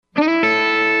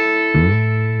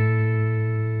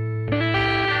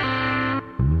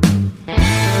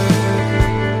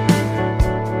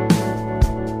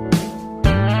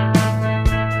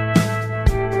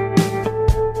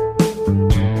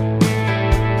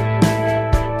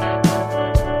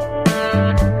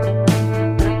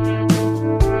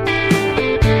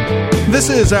This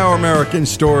is Our American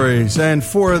Stories, and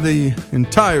for the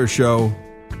entire show,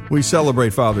 we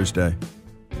celebrate Father's Day.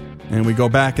 And we go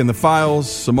back in the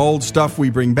files, some old stuff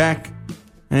we bring back,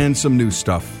 and some new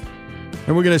stuff.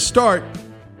 And we're going to start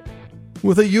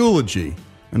with a eulogy.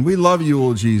 And we love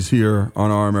eulogies here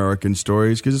on Our American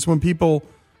Stories because it's when people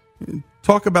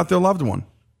talk about their loved one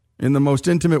in the most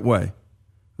intimate way.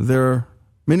 They're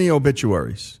mini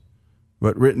obituaries,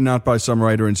 but written not by some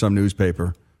writer in some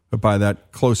newspaper, but by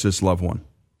that closest loved one.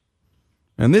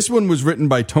 And this one was written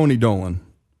by Tony Dolan.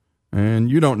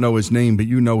 And you don't know his name, but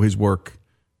you know his work.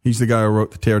 He's the guy who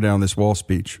wrote the Tear Down This Wall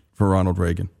speech for Ronald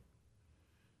Reagan.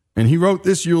 And he wrote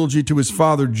this eulogy to his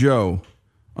father, Joe,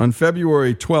 on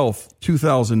February 12th,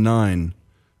 2009.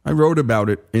 I wrote about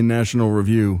it in National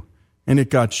Review, and it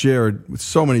got shared with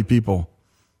so many people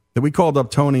that we called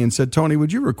up Tony and said, Tony,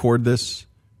 would you record this?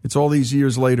 It's all these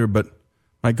years later, but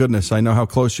my goodness, I know how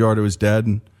close you are to his dad,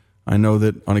 and I know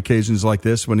that on occasions like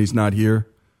this, when he's not here,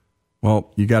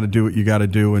 well, you got to do what you got to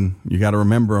do, and you got to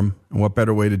remember him. And what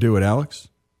better way to do it, Alex?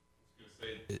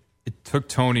 It took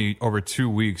Tony over 2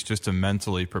 weeks just to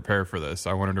mentally prepare for this.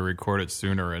 I wanted to record it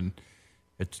sooner, and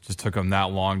it just took him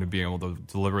that long to be able to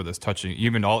deliver this touching.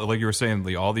 Even all, like you were saying,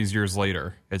 Lee, all these years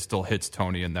later, it still hits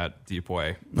Tony in that deep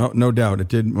way. No doubt. It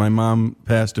did. My mom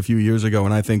passed a few years ago,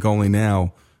 and I think only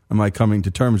now am I coming to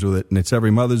terms with it. And it's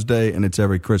every Mother's Day and it's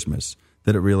every Christmas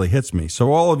that it really hits me.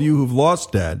 So all of you who've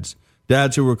lost dads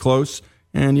who were close,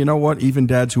 and you know what? Even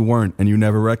dads who weren't, and you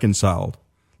never reconciled.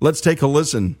 Let's take a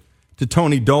listen to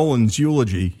Tony Dolan's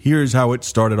eulogy. Here's how it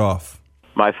started off.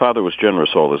 My father was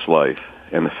generous all his life,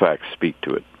 and the facts speak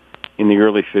to it. In the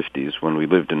early 50s, when we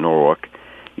lived in Norwalk,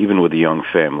 even with a young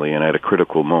family and at a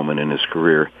critical moment in his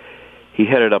career, he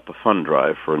headed up a fund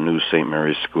drive for a new St.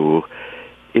 Mary's school.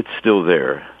 It's still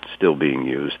there, still being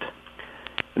used.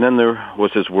 And then there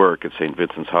was his work at St.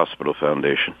 Vincent's Hospital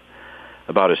Foundation,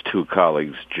 about his two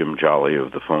colleagues, Jim Jolly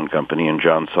of the phone company and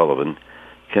John Sullivan,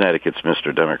 Connecticut's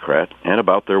Mr. Democrat, and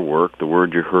about their work, the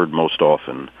word you heard most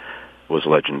often was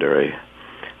legendary.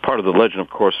 Part of the legend, of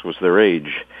course, was their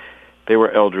age. They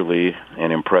were elderly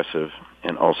and impressive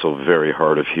and also very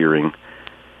hard of hearing.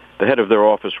 The head of their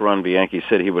office, Ron Bianchi,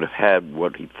 said he would have had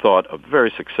what he thought a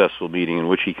very successful meeting in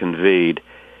which he conveyed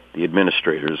the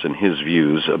administrators and his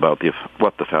views about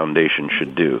what the foundation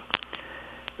should do.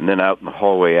 And then out in the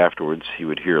hallway afterwards, he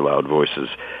would hear loud voices.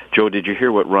 Joe, did you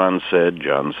hear what Ron said?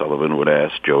 John Sullivan would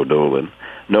ask Joe Dolan.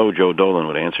 No, Joe Dolan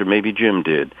would answer. Maybe Jim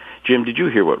did. Jim, did you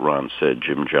hear what Ron said?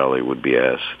 Jim Jolly would be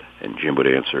asked. And Jim would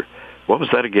answer, what was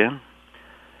that again?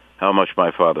 How much my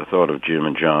father thought of Jim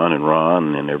and John and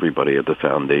Ron and everybody at the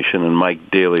foundation, and Mike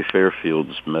Daly,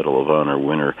 Fairfield's Medal of Honor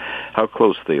winner, how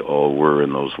close they all were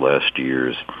in those last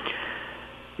years.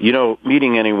 You know,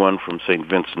 meeting anyone from St.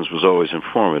 Vincent's was always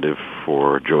informative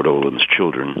for Joe Dolan's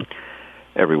children.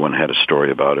 Everyone had a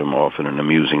story about him, often an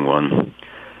amusing one.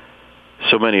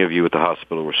 So many of you at the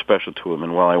hospital were special to him,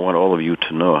 and while I want all of you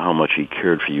to know how much he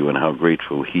cared for you and how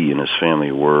grateful he and his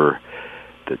family were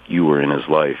that you were in his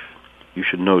life, you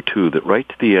should know, too, that right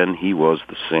to the end he was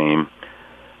the same,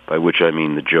 by which I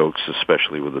mean the jokes,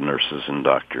 especially with the nurses and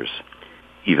doctors,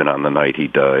 even on the night he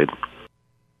died.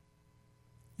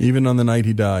 Even on the night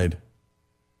he died.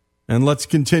 And let's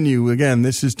continue. Again,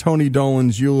 this is Tony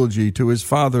Dolan's eulogy to his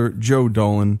father, Joe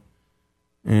Dolan.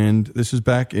 And this is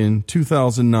back in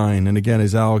 2009. And again,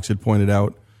 as Alex had pointed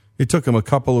out, it took him a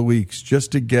couple of weeks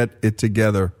just to get it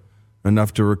together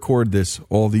enough to record this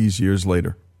all these years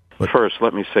later. But first,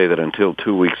 let me say that until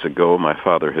 2 weeks ago, my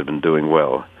father had been doing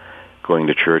well, going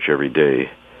to church every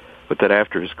day. But that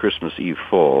after his Christmas Eve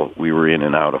fall, we were in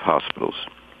and out of hospitals.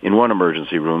 In one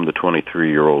emergency room, the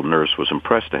 23-year-old nurse was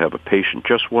impressed to have a patient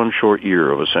just one short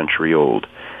year of a century old.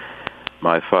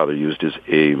 My father used his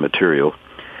A material.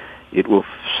 It will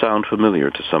sound familiar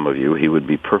to some of you. He would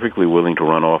be perfectly willing to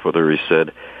run off with her, he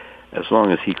said, as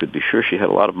long as he could be sure she had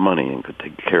a lot of money and could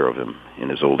take care of him in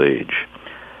his old age.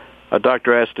 A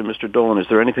doctor asked him, Mr. Dolan, is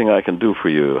there anything I can do for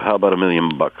you? How about $1 million,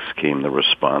 came the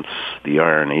response. The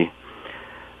irony.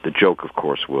 The joke, of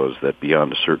course, was that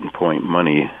beyond a certain point,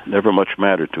 money never much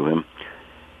mattered to him,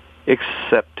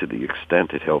 except to the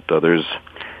extent it helped others.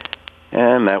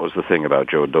 And that was the thing about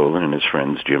Joe Dolan and his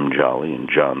friends Jim Jolly and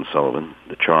John Sullivan,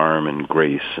 the charm and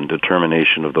grace and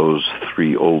determination of those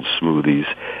three old smoothies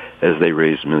as they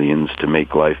raised millions to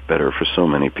make life better for so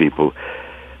many people.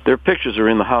 Their pictures are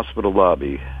in the hospital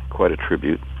lobby, quite a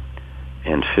tribute,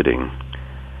 and fitting.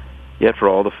 Yet for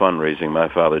all the fundraising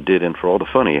my father did and for all the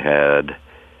fun he had,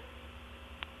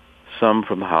 some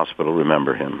from the hospital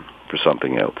remember him for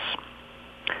something else.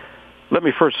 Let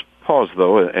me first pause,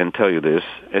 though, and tell you this.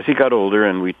 As he got older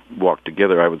and we walked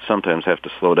together, I would sometimes have to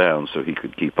slow down so he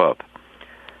could keep up.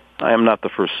 I am not the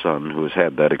first son who has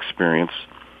had that experience,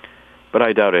 but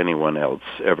I doubt anyone else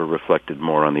ever reflected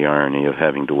more on the irony of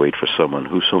having to wait for someone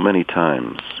who so many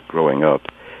times, growing up,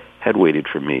 had waited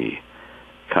for me,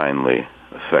 kindly,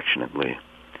 affectionately.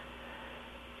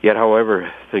 Yet,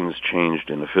 however, things changed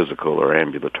in a physical or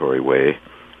ambulatory way,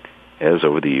 as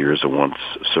over the years a once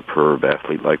superb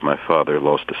athlete like my father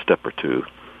lost a step or two,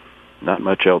 not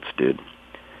much else did.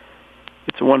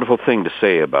 It's a wonderful thing to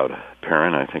say about a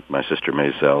parent. I think my sister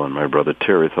Maisel and my brother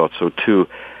Terry thought so too.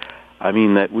 I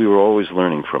mean that we were always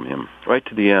learning from him. Right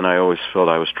to the end, I always felt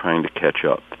I was trying to catch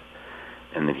up,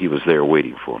 and that he was there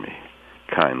waiting for me,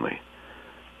 kindly,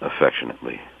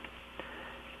 affectionately.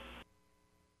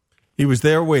 He was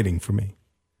there waiting for me,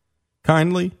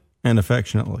 kindly and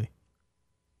affectionately.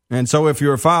 And so if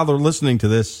you're a father listening to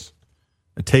this,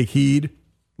 take heed,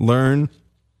 learn,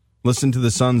 listen to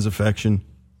the son's affection.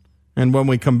 And when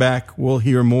we come back, we'll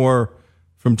hear more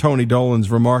from Tony Dolan's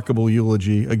remarkable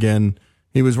eulogy. Again,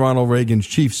 he was Ronald Reagan's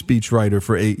chief speechwriter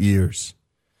for 8 years.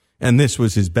 And this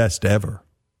was his best ever.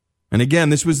 And again,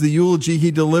 this was the eulogy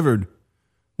he delivered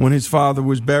when his father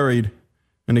was buried.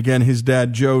 And again, his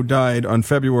dad, Joe, died on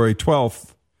February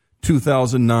 12th,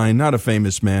 2009. Not a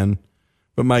famous man,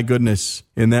 but my goodness,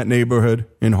 in that neighborhood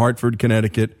in Hartford,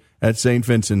 Connecticut, at St.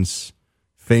 Vincent's,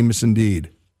 famous indeed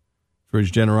for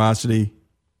his generosity,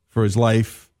 for his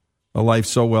life, a life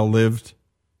so well lived.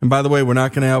 And by the way, we're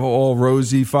not going to have all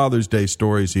rosy Father's Day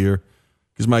stories here,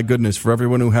 because my goodness, for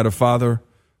everyone who had a father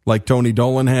like Tony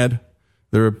Dolan had,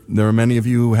 there are many of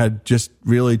you who had just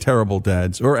really terrible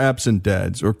dads, or absent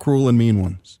dads, or cruel and mean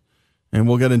ones. And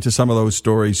we'll get into some of those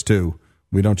stories too.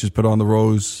 We don't just put on the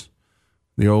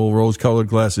old rose-colored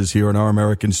glasses here in Our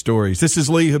American Stories. This is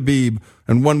Lee Habib,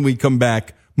 and when we come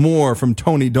back, more from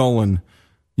Tony Dolan,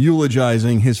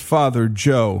 eulogizing his father,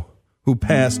 Joe, who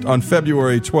passed on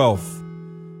February 12th,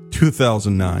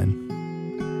 2009.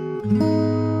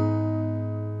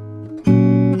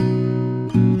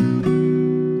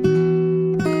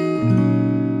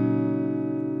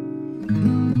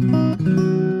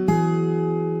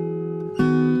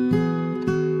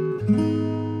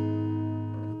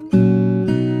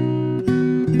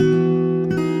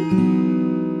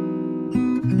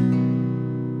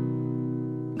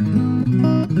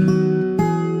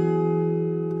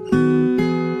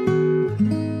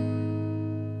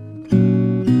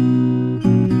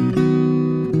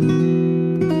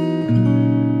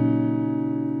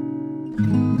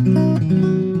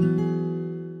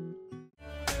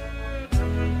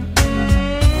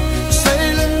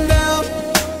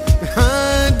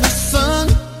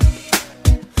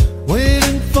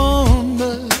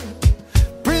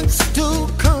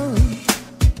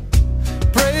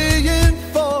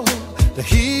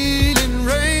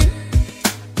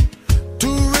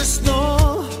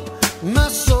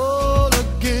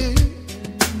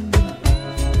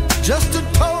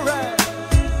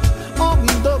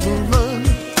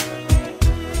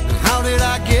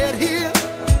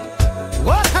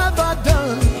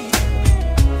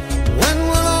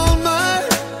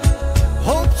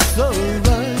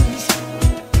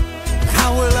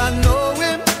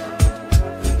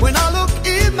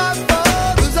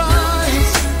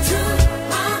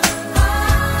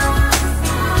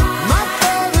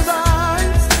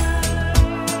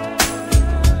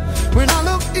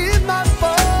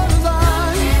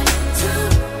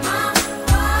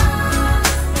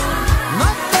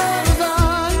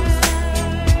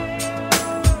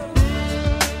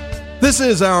 This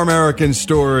is Our American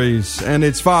Stories, and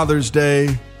it's Father's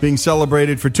Day being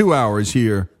celebrated for 2 hours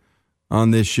here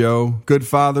on this show. Good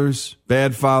fathers,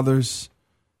 bad fathers,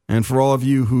 and for all of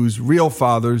you whose real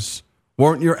fathers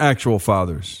weren't your actual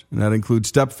fathers. And that includes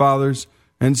stepfathers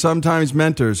and sometimes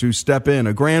mentors who step in,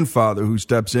 a grandfather who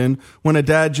steps in when a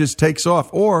dad just takes off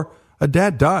or a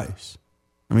dad dies.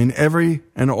 I mean, every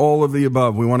and all of the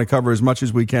above. We want to cover as much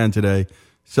as we can today.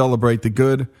 Celebrate the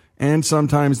good and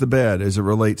sometimes the bad as it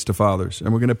relates to fathers.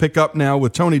 And we're going to pick up now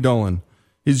with Tony Dolan,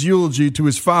 his eulogy to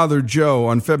his father, Joe,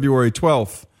 on February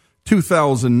 12th,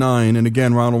 2009. And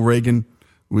again, Ronald Reagan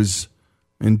was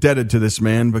indebted to this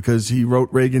man because he wrote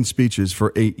Reagan speeches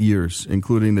for 8 years,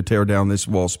 including the Tear Down This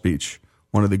Wall speech,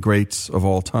 one of the greats of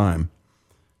all time.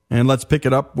 And let's pick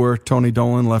it up where Tony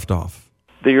Dolan left off.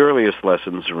 The earliest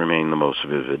lessons remain the most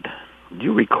vivid. Do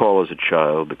you recall as a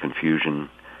child the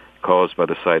confusion caused by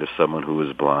the sight of someone who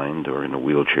is blind or in a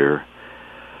wheelchair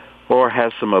or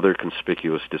has some other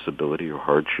conspicuous disability or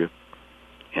hardship,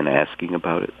 and asking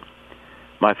about it?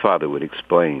 My father would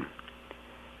explain.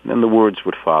 And then the words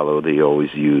would follow they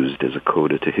always used as a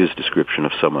coda to his description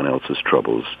of someone else's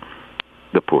troubles.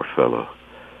 The poor fellow.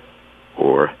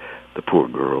 Or the poor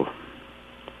girl.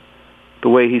 The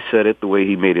way he said it, the way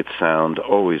he made it sound,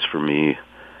 always for me,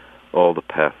 all the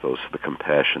pathos, the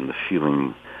compassion, the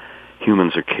feeling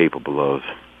humans are capable of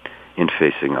in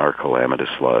facing our calamitous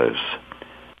lives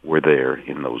were there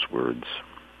in those words.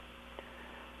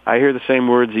 I hear the same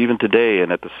words even today,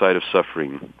 and at the sight of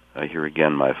suffering, I hear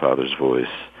again my father's voice,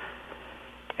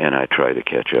 and I try to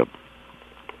catch up.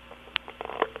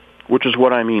 Which is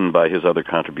what I mean by his other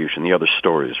contribution, the other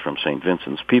stories from St.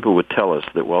 Vincent's. People would tell us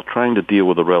that while trying to deal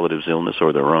with a relative's illness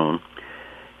or their own,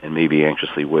 and maybe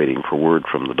anxiously waiting for word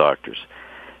from the doctors,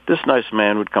 this nice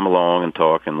man would come along and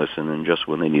talk and listen, and just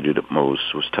when they needed it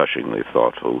most was touchingly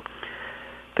thoughtful.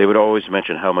 They would always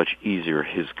mention how much easier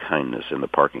his kindness and the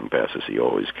parking passes he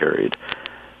always carried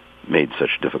made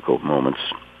such difficult moments.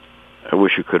 I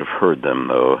wish you could have heard them,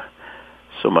 though.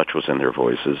 So much was in their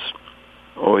voices.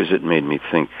 Always it made me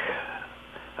think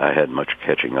I had much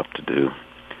catching up to do.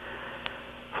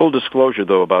 Full disclosure,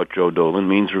 though, about Joe Dolan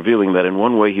means revealing that in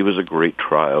one way he was a great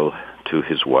trial to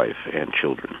his wife and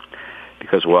children.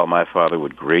 Because while my father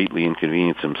would greatly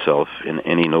inconvenience himself in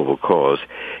any noble cause,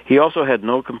 he also had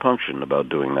no compunction about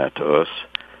doing that to us.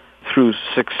 Through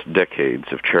 6 decades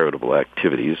of charitable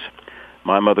activities,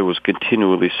 my mother was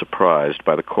continually surprised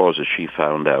by the causes she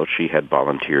found out she had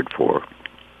volunteered for,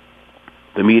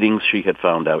 the meetings she had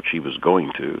found out she was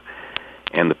going to,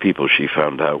 and the people she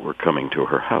found out were coming to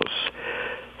her house.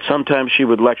 Sometimes she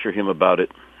would lecture him about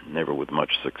it, never with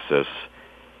much success.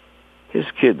 His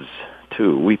kids,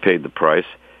 too, we paid the price.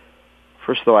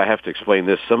 First, though, I have to explain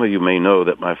this. Some of you may know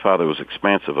that my father was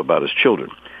expansive about his children.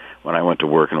 When I went to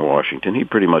work in Washington, he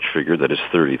pretty much figured that his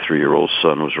 33-year-old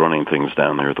son was running things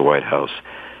down there at the White House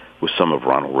with some of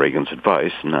Ronald Reagan's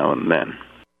advice now and then.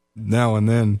 Now and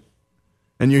then.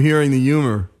 And you're hearing the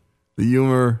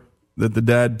humor that the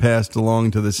dad passed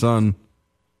along to the son.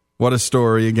 What a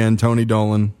story. Again, Tony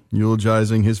Dolan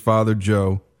eulogizing his father,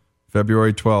 Joe,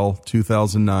 February 12,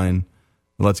 2009.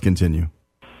 Let's continue.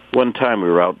 One time we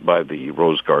were out by the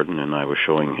Rose Garden, and I was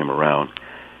showing him around.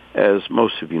 As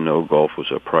most of you know, golf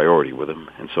was a priority with him,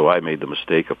 and so I made the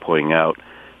mistake of pointing out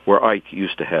where Ike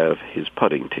used to have his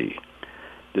putting tee.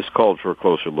 This called for a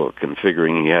closer look, and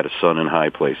figuring he had a son in high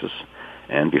places,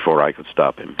 and before I could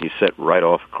stop him, he set right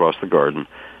off across the garden,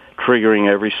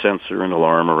 triggering every sensor and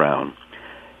alarm around.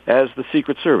 As the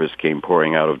Secret Service came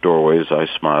pouring out of doorways, I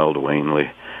smiled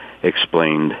wanly,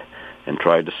 explained, and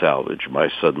tried to salvage my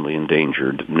suddenly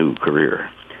endangered new career.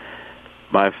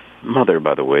 My mother,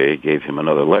 by the way, gave him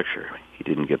another lecture. He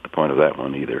didn't get the point of that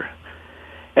one either.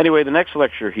 Anyway, the next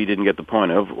lecture he didn't get the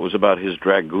point of was about his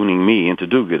dragooning me into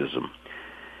do-goodism.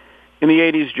 In the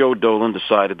 80s, Joe Dolan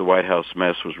decided the White House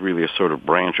mess was really a sort of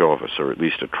branch office, or at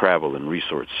least a travel and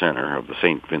resort center of the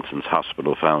St. Vincent's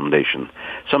Hospital Foundation.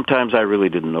 Sometimes I really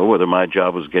didn't know whether my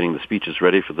job was getting the speeches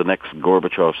ready for the next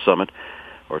Gorbachev summit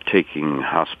or taking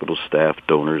hospital staff,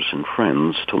 donors, and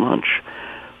friends to lunch.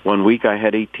 One week I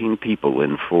had 18 people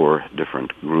in 4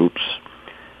 different groups.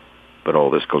 But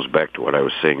all this goes back to what I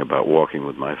was saying about walking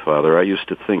with my father. I used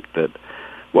to think that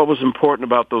what was important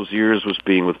about those years was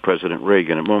being with President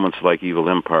Reagan at moments like Evil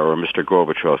Empire or Mr.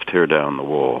 Gorbachev tear down the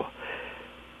wall.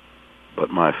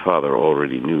 But my father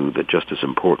already knew that just as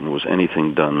important was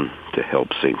anything done to help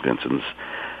St. Vincent's.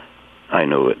 I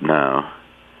know it now.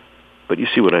 But you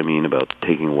see what I mean about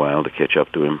taking a while to catch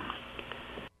up to him?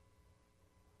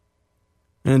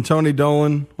 And Tony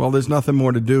Dolan, well, there's nothing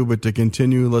more to do but to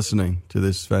continue listening to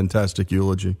this fantastic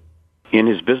eulogy. In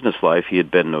his business life, he had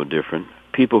been no different.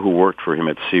 People who worked for him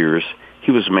at Sears,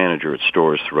 he was manager at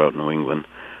stores throughout New England,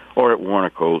 or at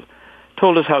Warnaco,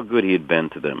 told us how good he had been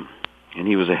to them. And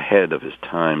he was ahead of his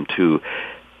time, too.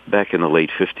 Back in the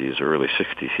late 50s or early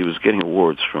 60s, he was getting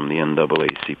awards from the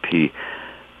NAACP.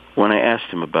 When I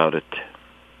asked him about it,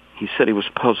 he said he was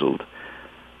puzzled.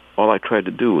 All I tried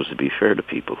to do was to be fair to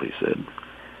people, he said.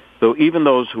 Though even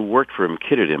those who worked for him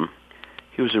kidded him,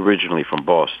 he was originally from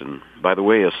Boston, by the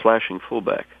way, a slashing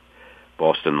fullback.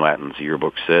 Boston Latin's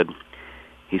yearbook said.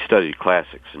 He studied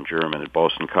classics and German at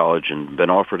Boston College and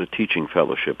been offered a teaching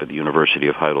fellowship at the University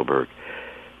of Heidelberg,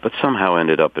 but somehow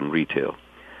ended up in retail.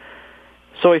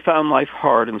 So he found life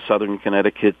hard in southern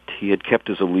Connecticut. He had kept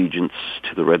his allegiance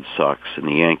to the Red Sox, and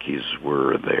the Yankees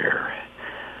were there,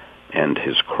 and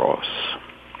his cross.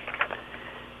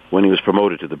 When he was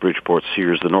promoted to the Bridgeport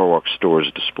Sears, the Norwalk store's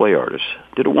display artist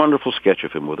did a wonderful sketch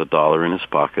of him with $1 in his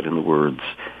pocket and the words,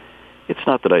 "It's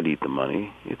not that I'd eat the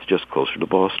money, it's just closer to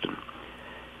Boston."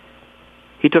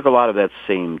 He took a lot of that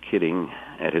same kidding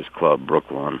at his club,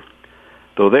 Brooklawn,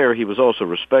 though there he was also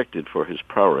respected for his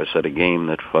prowess at a game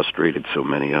that frustrated so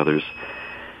many others.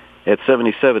 At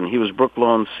 77, he was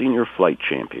Brooklawn's senior flight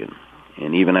champion.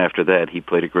 And even after that, he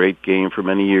played a great game for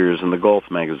many years, and the golf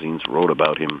magazines wrote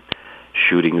about him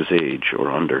shooting his age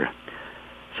or under.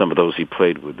 Some of those he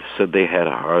played with said they had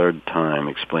a hard time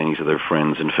explaining to their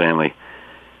friends and family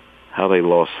how they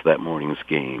lost that morning's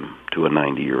game to a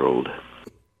 90-year-old.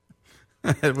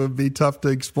 It would be tough to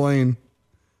explain.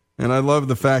 And I love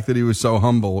the fact that he was so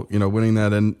humble. You know, winning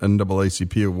that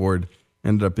NAACP award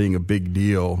ended up being a big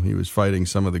deal. He was fighting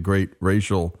some of the great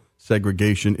racial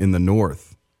segregation in the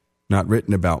North. Not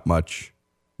written about much.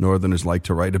 Northerners like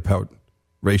to write about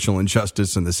racial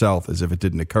injustice in the South as if it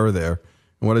didn't occur there.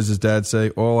 And what does his dad say?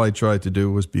 All I tried to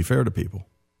do was be fair to people.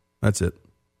 That's it.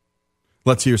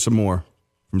 Let's hear some more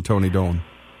from Tony Dolan.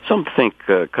 Some think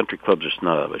country clubs are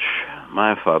snobbish.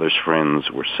 My father's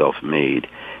friends were self-made.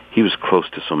 He was close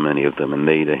to so many of them, and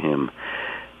they to him.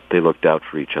 They looked out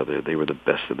for each other. They were the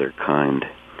best of their kind.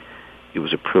 It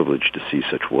was a privilege to see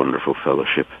such wonderful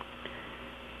fellowship.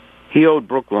 He owed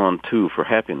Brooklawn, too, for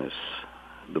happiness,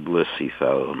 the bliss he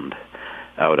found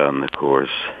out on the course.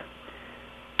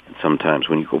 And sometimes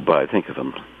when you go by, think of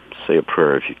him. Say a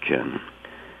prayer if you can.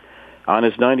 On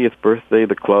his 90th birthday,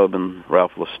 the club and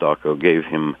Ralph Lostocco gave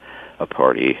him a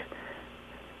party.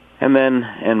 And then,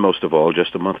 and most of all,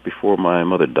 just a month before my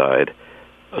mother died,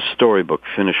 a storybook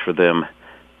finished for them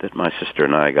that my sister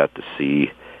and I got to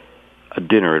see, a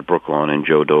dinner at Brooklawn in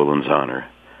Joe Dolan's honor.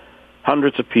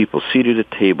 Hundreds of people seated at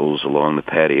tables along the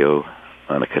patio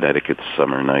on a Connecticut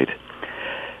summer night.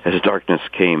 As darkness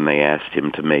came, they asked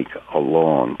him to make a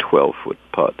long 12-foot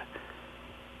putt.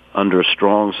 Under a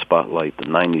strong spotlight, the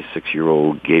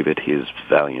 96-year-old gave it his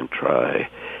valiant try.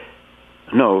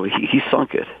 No, he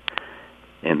sunk it.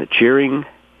 And the cheering,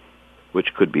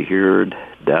 which could be heard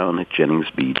down at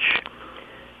Jennings Beach,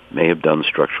 may have done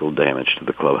structural damage to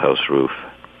the clubhouse roof.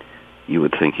 You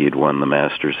would think he had won the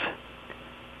Masters.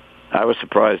 I was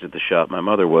surprised at the shot. My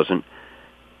mother wasn't.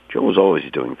 Joe was always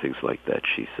doing things like that,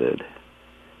 she said.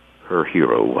 Her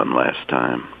hero won last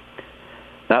time.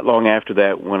 Not long after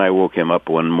that, when I woke him up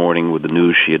one morning with the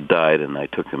news she had died and I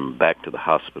took him back to the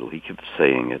hospital, he kept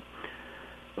saying it.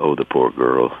 Oh, the poor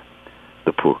girl.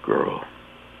 The poor girl.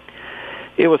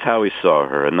 It was how he saw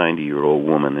her, a 90-year-old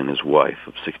woman and his wife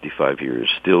of 65 years,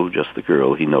 still just the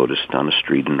girl he noticed on a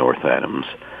street in North Adams,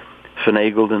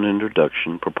 finagled an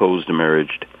introduction, proposed a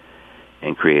marriage,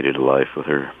 and created a life with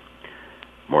her.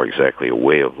 More exactly, a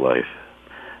way of life.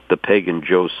 The pagan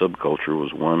Joe subculture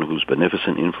was one whose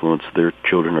beneficent influence their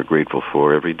children are grateful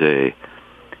for every day,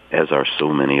 as are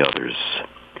so many others.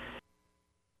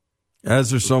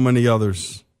 As are so many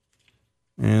others.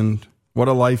 And what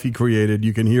a life he created.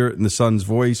 You can hear it in the son's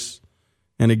voice.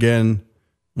 And again,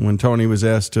 when Tony was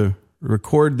asked to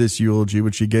record this eulogy,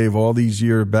 which he gave all these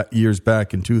years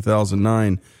back in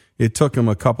 2009, it took him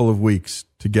a couple of weeks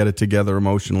to get it together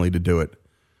emotionally to do it.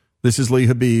 This is Lee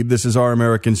Habib. This is Our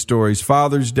American Stories.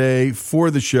 Father's Day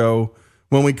for the show.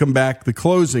 When we come back, the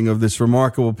closing of this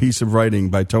remarkable piece of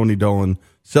writing by Tony Dolan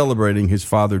celebrating his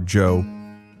father, Joe.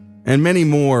 And many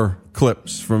more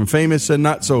clips from famous and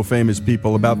not so famous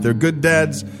people about their good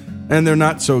dads and their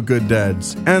not so good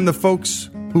dads and the folks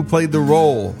who played the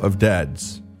role of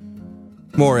dads.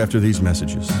 More after these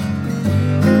messages.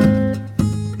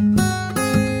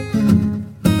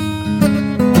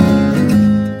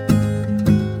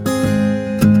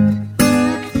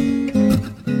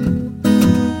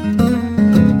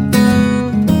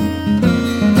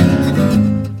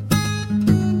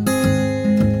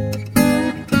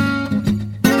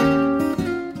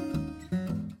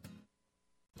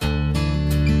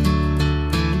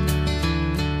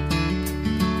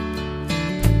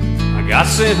 I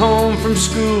sent home from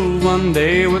school one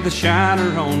day with a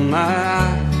shiner on my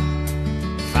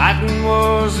eye. Fighting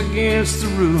was against the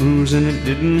rules and it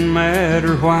didn't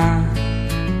matter why.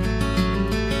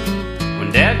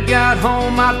 When Dad got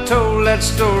home I told that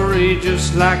story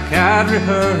just like I'd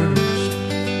rehearsed.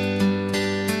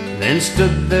 Then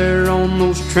stood there on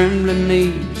those trembling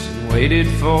knees and waited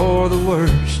for the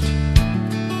worst.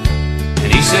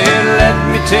 And he said, let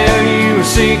me tell you a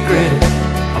secret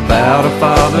about a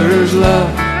father's love,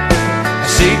 a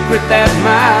secret that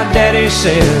my daddy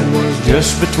said was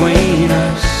just between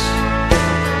us.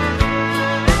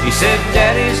 He said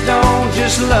daddies don't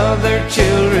just love their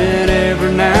children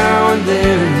every now and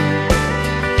then.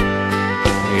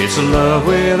 It's a love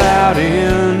without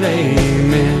end,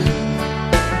 amen.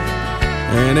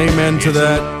 And amen to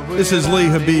that. This is Lee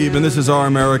Habib and this is Our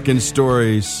American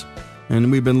Stories.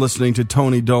 And we've been listening to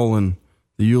Tony Dolan,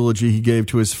 the eulogy he gave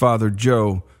to his father,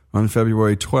 Joe, on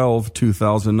February 12,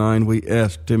 2009. We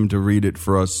asked him to read it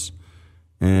for us,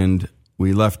 and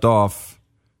we left off,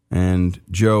 and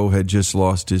Joe had just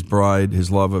lost his bride,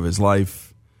 his love of his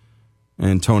life,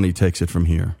 And Tony takes it from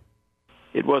here.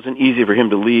 It wasn't easy for him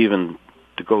to leave and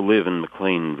to go live in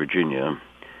McLean, Virginia.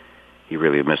 He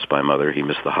really missed my mother. He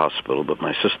missed the hospital. But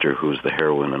my sister, who was the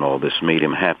heroine in all this, made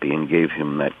him happy and gave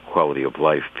him that quality of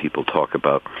life people talk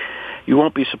about. You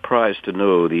won't be surprised to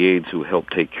know the aides who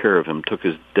helped take care of him took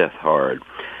his death hard.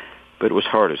 But it was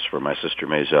hardest for my sister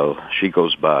Maisel. She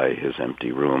goes by his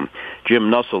empty room.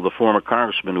 Jim Nussel, the former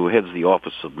congressman who heads the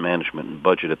Office of Management and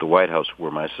Budget at the White House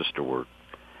where my sister worked,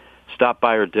 stopped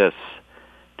by her desk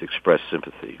to express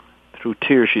sympathy. Through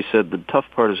tears, she said, the tough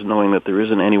part is knowing that there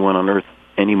isn't anyone on earth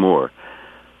anymore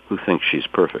who thinks she's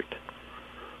perfect.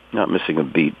 Not missing a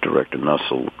beat, Director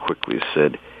Nussel quickly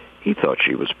said, he thought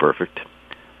she was perfect.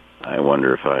 I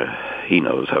wonder if he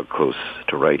knows how close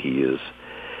to right he is.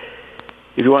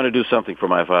 If you want to do something for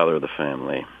my father or the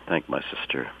family, thank my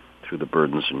sister. Through the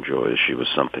burdens and joys, she was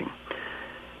something.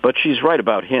 But she's right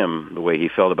about him, the way he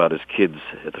felt about his kids.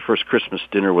 At the first Christmas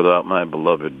dinner without my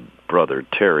beloved brother,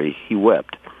 Terry, he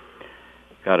wept.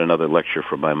 Got another lecture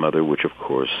from my mother, which, of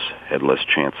course, had less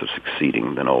chance of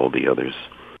succeeding than all the others.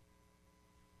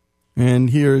 And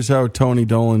here's how Tony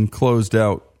Dolan closed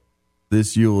out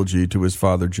this eulogy to his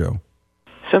father, Joe.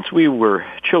 Since we were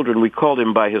children, we called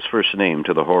him by his first name,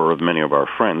 to the horror of many of our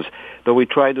friends, though we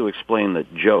tried to explain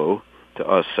that Joe, to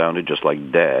us, sounded just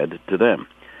like Dad to them.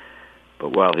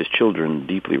 But while his children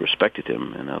deeply respected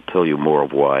him, and I'll tell you more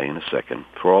of why in a second,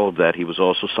 for all of that, he was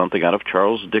also something out of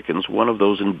Charles Dickens, one of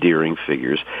those endearing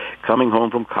figures. Coming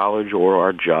home from college or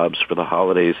our jobs for the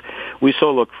holidays, we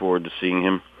so looked forward to seeing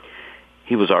him.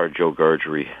 He was our Joe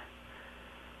Gargery,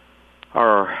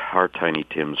 our Tiny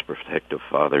Tim's protective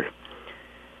father,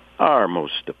 our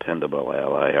most dependable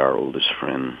ally, our oldest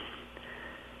friend.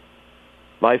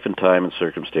 Life and time and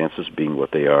circumstances being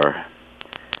what they are,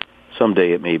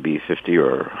 someday it may be 50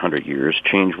 or 100 years,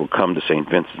 change will come to St.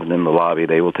 Vincent, and in the lobby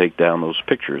they will take down those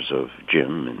pictures of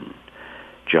Jim and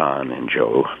John and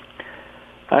Joe.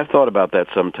 I've thought about that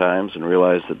sometimes and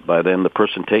realized that by then the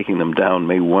person taking them down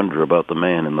may wonder about the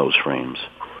man in those frames.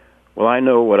 Well, I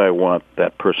know what I want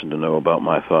that person to know about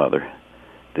my father,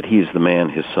 that he's the man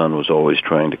his son was always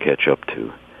trying to catch up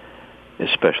to,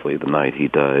 especially the night he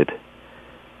died.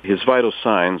 His vital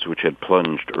signs, which had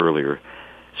plunged earlier,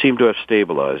 seemed to have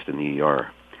stabilized in the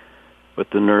ER. But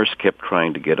the nurse kept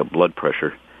trying to get a blood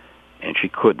pressure, and she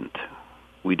couldn't.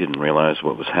 We didn't realize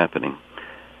what was happening.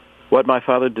 What my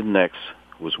father did next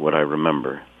was what I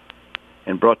remember,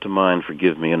 and brought to mind,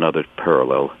 forgive me, another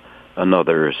parallel,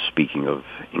 another, speaking of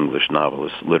English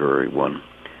novelists, literary one.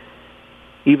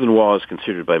 Even Waugh is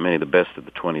considered by many the best of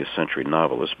the 20th century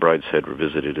novelists. Brideshead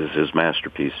Revisited is his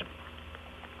masterpiece.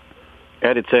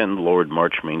 At its end, Lord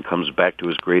Marchmain comes back to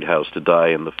his great house to die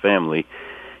in the family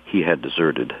he had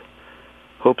deserted.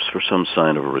 Hopes for some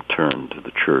sign of a return to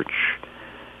the church.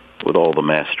 With all the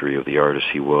mastery of the artist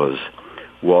he was,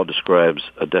 Waugh describes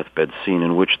a deathbed scene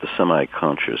in which the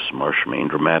semi-conscious Marchmain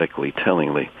dramatically,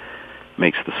 tellingly,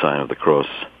 makes the sign of the cross.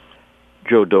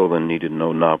 Joe Dolan needed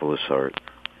no novelist's art,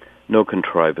 no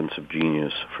contrivance of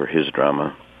genius for his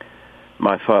drama.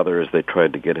 My father, as they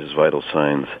tried to get his vital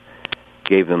signs,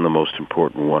 gave them the most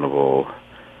important one of all.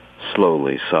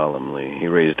 Slowly, solemnly, he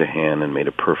raised a hand and made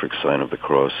a perfect sign of the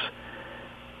cross.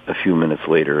 A few minutes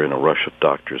later, in a rush of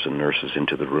doctors and nurses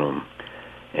into the room,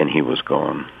 and he was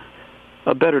gone.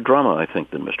 A better drama, I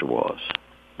think, than Mr. Waugh's.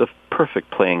 The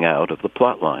perfect playing out of the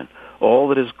plot line. All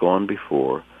that has gone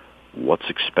before, what's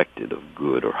expected of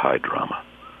good or high drama.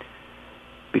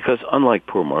 Because unlike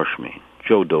poor Marchmain,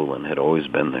 Joe Dolan had always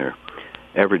been there,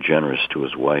 ever generous to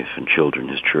his wife and children,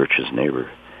 his church, his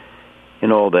neighbor.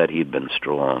 In all that, he'd been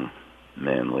strong,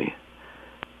 manly,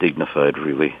 dignified,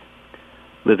 really,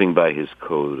 living by his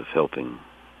code of helping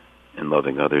and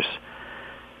loving others.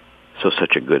 So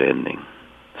such a good ending,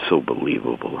 so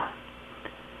believable.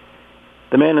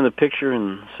 The man in the picture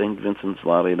in St. Vincent's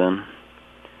lobby, then,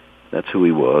 that's who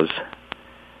he was.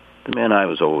 The man I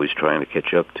was always trying to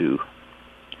catch up to.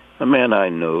 A man I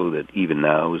know that even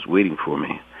now is waiting for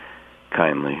me,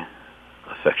 kindly,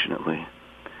 affectionately.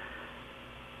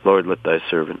 Lord, let thy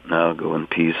servant now go in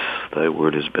peace. Thy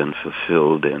word has been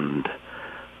fulfilled, and,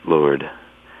 Lord,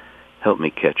 help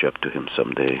me catch up to him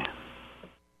someday.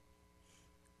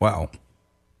 Wow.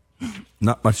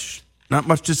 Not much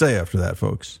to say after that,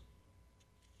 folks.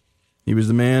 He was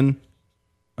the man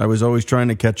I was always trying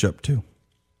to catch up to.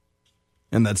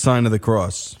 And that sign of the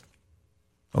cross.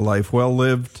 A life well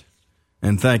lived.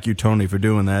 And thank you, Tony, for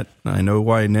doing that. I know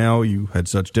why now you had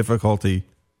such difficulty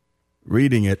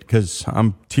reading it, because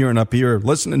I'm tearing up here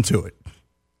listening to it.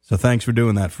 So thanks for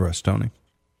doing that for us, Tony.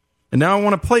 And now I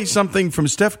want to play something from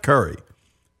Steph Curry.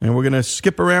 And we're going to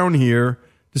skip around here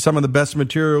to some of the best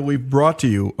material we've brought to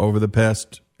you over the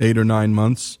past 8 or 9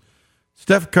 months.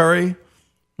 Steph Curry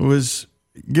was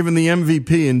given the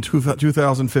MVP in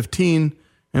 2015,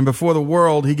 and before the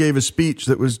world, he gave a speech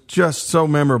that was just so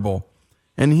memorable.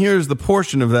 And here's the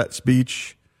portion of that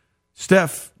speech.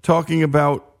 Steph talking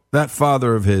about that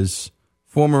father of his,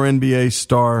 former NBA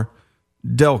star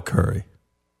Del Curry.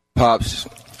 Pops,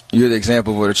 you're the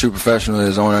example of what a true professional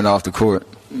is on and off the court.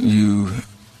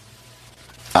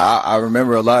 I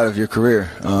remember a lot of your career,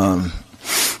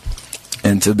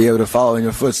 and to be able to follow in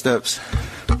your footsteps,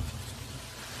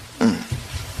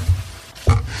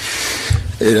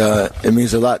 it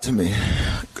means a lot to me.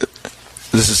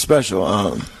 This is special.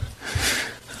 I'm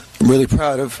really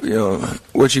proud of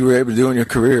what you were able to do in your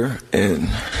career, and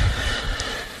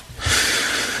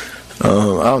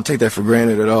I don't take that for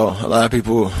granted at all. A lot of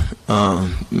people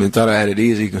thought I had it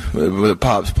easy with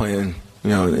Pops playing, in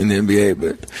the NBA,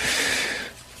 but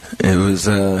it was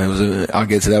I'll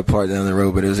get to that part down the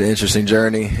road, but it was an interesting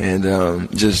journey, and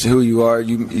just who you are.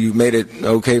 You made it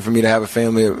okay for me to have a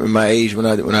family at my age when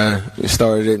I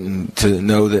started it, and to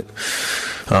know that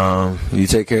you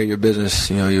take care of your business,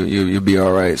 you'll be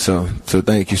all right. So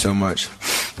thank you so much.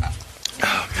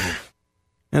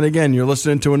 And again, you're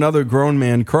listening to another grown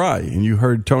man cry, and you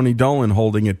heard Tony Dolan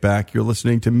holding it back. You're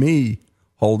listening to me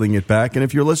holding it back, and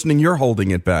if you're listening, you're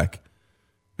holding it back.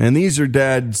 And these are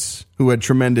dads who had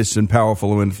tremendous and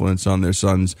powerful influence on their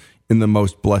sons in the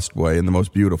most blessed way, in the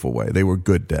most beautiful way. They were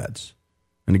good dads.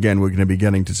 And again, we're going to be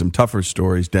getting to some tougher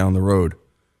stories down the road,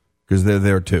 because they're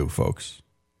there too, folks.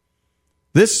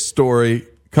 This story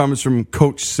comes from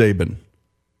Coach Saban,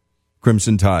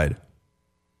 Crimson Tide.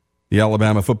 The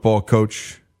Alabama football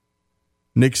coach,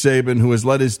 Nick Saban, who has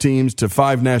led his teams to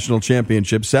 5 national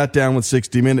championships, sat down with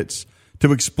 60 Minutes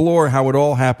to explore how it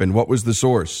all happened, what was the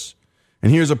source.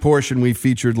 And here's a portion we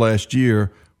featured last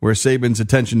year where Saban's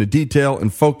attention to detail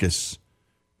and focus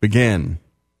began.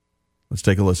 Let's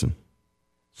take a listen.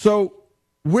 So,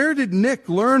 where did Nick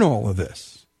learn all of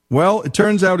this? Well, it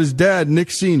turns out his dad,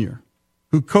 Nick Sr.,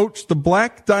 who coached the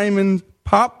Black Diamond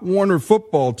Pop Warner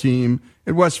football team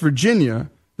at West Virginia,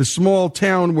 the small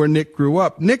town where Nick grew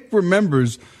up. Nick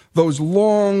remembers those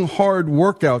long, hard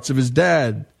workouts of his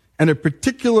dad and a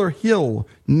particular hill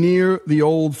near the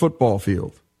old football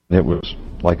field. It was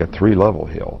like a 3-level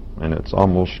hill, and it's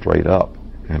almost straight up.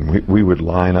 And we would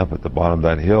line up at the bottom of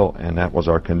that hill, and that was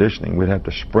our conditioning. We'd have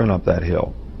to sprint up that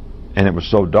hill. And it was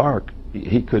so dark,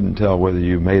 he couldn't tell whether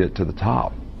you made it to the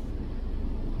top.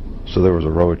 So there was a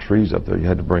row of trees up there. You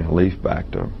had to bring a leaf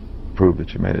back to prove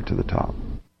that you made it to the top.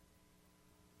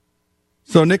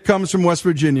 So Nick comes from West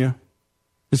Virginia.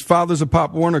 His father's a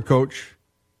Pop Warner coach.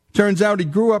 Turns out he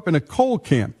grew up in a coal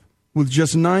camp with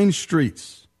just 9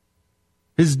 streets.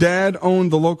 His dad owned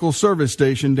the local service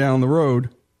station down the road.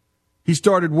 He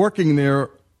started working there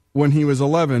when he was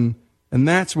 11, and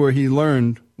that's where he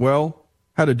learned, well,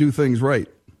 how to do things right.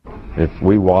 If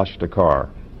we washed a car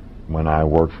when I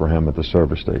worked for him at the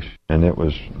service station, and it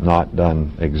was not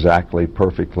done exactly,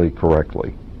 perfectly,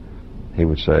 correctly, he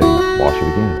would say, wash it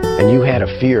again. And you had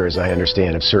a fear, as I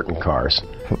understand, of certain cars.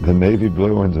 The navy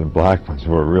blue ones and black ones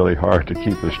were really hard to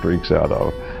keep the streaks out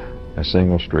of. A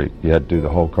single streak, you had to do the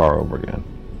whole car over again.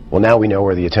 Well, now we know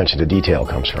where the attention to detail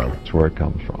comes from. That's where it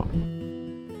comes from.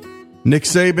 Nick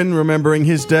Saban remembering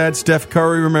his dad, Steph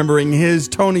Curry remembering his,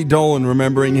 Tony Dolan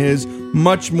remembering his,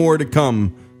 much more to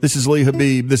come. This is Lee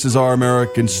Habib. This is Our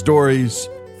American Stories,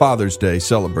 Father's Day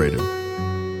celebrated.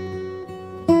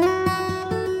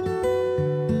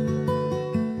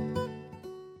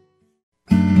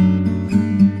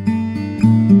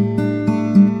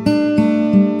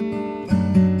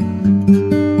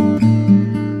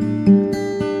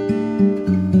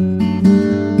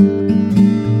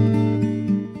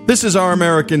 This is Our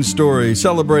American Story,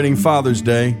 celebrating Father's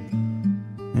Day.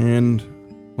 And,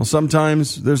 well,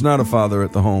 sometimes there's not a father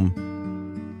at the home.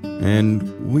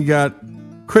 And we got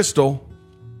Crystal,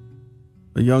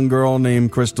 a young girl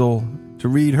named Crystal, to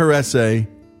read her essay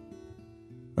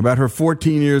about her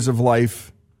 14 years of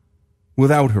life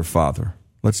without her father.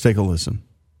 Let's take a listen.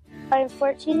 I'm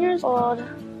 14 years old,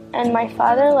 and my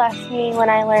father left me when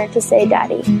I learned to say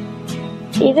daddy.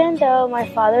 Even though my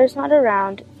father's not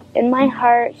around, in my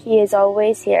heart, he is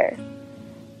always here.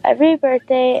 Every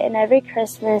birthday and every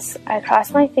Christmas, I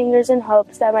cross my fingers in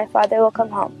hopes that my father will come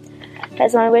home.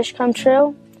 Has my wish come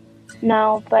true?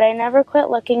 No, but I never quit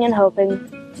looking and hoping.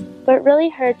 What really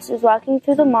hurts is walking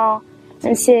through the mall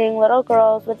and seeing little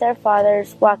girls with their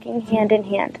fathers walking hand in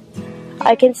hand.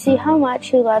 I can see how much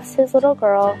he loves his little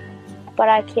girl, but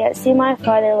I can't see my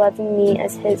father loving me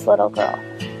as his little girl.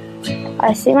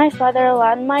 I see my father a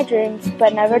lot in my dreams,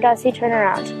 but never does he turn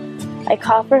around. I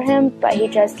call for him, but he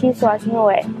just keeps walking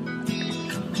away.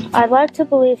 I'd like to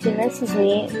believe he misses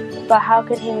me, but how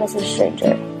could he miss a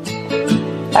stranger?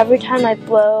 Every time I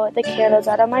blow the candles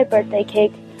out of my birthday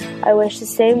cake, I wish the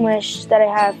same wish that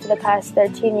I have for the past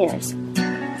 13 years.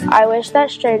 I wish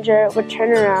that stranger would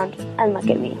turn around and look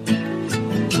at me.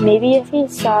 Maybe if he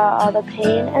saw all the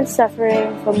pain and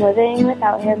suffering from living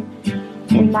without him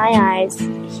in my eyes,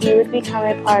 he would become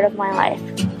a part of my life.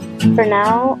 For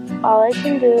now, all I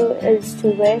can do is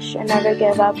to wish and never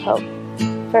give up hope,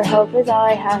 for hope is all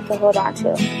I have to hold on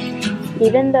to.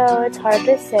 Even though it's hard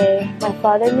to say, my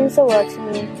father means the world to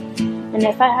me, and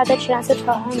if I had the chance to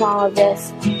tell him all of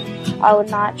this, I would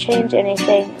not change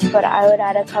anything, but I would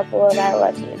add a couple of I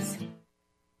love yous.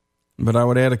 But I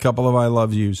would add a couple of I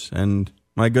love yous, and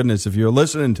my goodness, if you're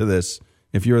listening to this,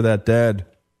 if you're that dad,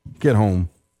 get home.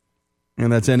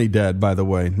 And that's any dad, by the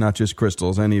way, not just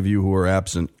Crystal's, any of you who are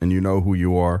absent and you know who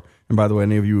you are. And by the way,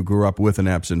 any of you who grew up with an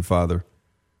absent father.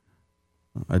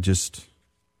 It's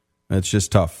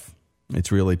just tough.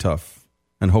 It's really tough.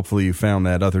 And hopefully you found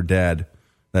that other dad,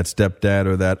 that stepdad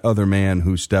or that other man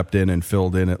who stepped in and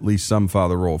filled in at least some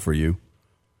father role for you.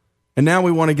 And now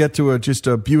we want to get to just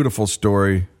a beautiful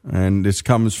story. And this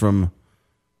comes from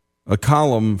a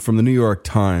column from the New York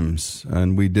Times,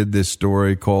 and we did this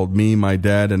story called Me, My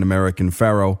Dad, and American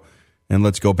Pharaoh, and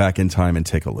let's go back in time and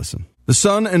take a listen. The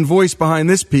son and voice behind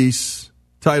this piece,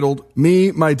 titled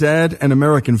Me, My Dad, and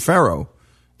American Pharaoh,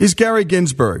 is Gary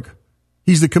Ginsberg.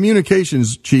 He's the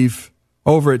communications chief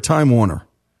over at Time Warner.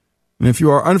 And if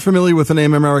you are unfamiliar with the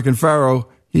name American Pharaoh,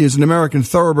 he is an American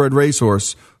thoroughbred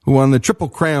racehorse who won the Triple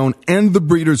Crown and the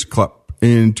Breeders' Cup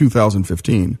in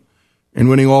 2015. In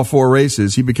winning all 4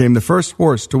 races, he became the first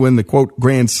horse to win the, quote,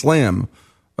 Grand Slam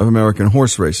of American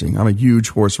horse racing. I'm a huge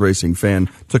horse racing fan.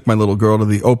 Took my little girl to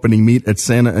the opening meet at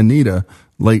Santa Anita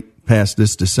late past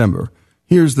this December.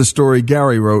 Here's the story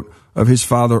Gary wrote of his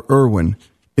father, Irwin,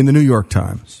 in the New York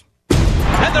Times.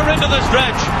 And they're into the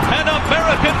stretch, and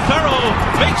American Pharaoh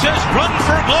makes his run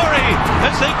for glory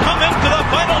as they come into the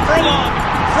final furlong.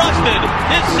 Frosted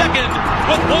is second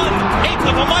with 1/8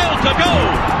 of a mile to go.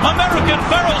 American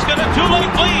Pharaoh's got a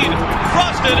 2-length lead.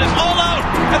 Frosted is all out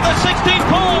at the 16th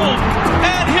pole.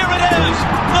 And here it is.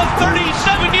 The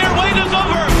 37-year wait is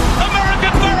over.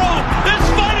 American Pharaoh is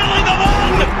finally the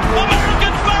one.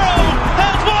 American Pharaoh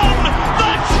has won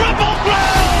the Triple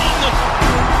Crown.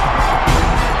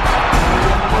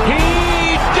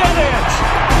 He did it.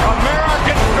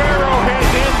 American Pharaoh has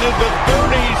ended the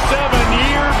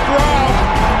 37-year drought.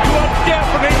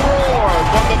 Deafening roar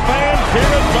from the fans here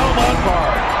at Belmont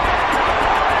Park.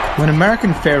 When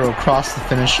American Pharaoh crossed the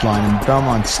finish line in the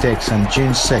Belmont Stakes on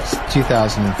June 6,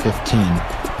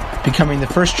 2015, becoming the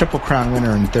first Triple Crown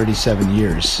winner in 37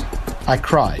 years, I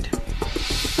cried.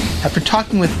 After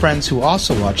talking with friends who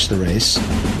also watched the race,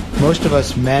 most of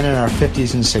us men in our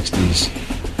 50s and 60s,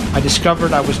 I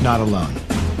discovered I was not alone.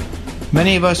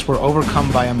 Many of us were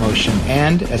overcome by emotion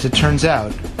and, as it turns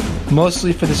out,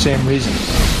 mostly for the same reason.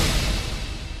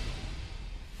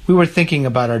 We were thinking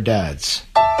about our dads.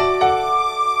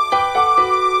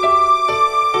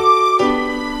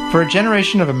 For a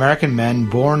generation of American men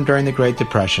born during the Great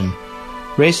Depression,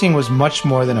 racing was much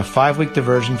more than a 5-week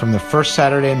diversion from the first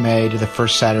Saturday in May to the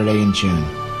first Saturday in June.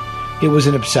 It was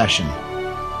an obsession.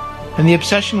 And the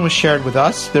obsession was shared with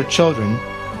us, their children,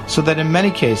 so that in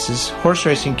many cases, horse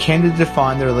racing came to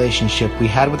define the relationship we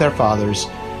had with our fathers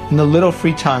and the little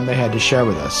free time they had to share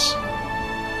with us.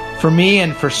 For me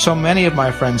and for so many of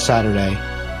my friends Saturday,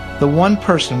 the one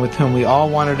person with whom we all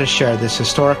wanted to share this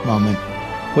historic moment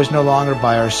was no longer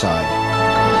by our side.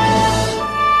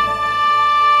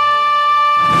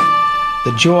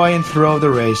 The joy and thrill of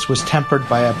the race was tempered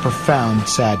by a profound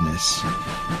sadness.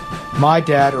 My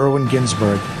dad, Irwin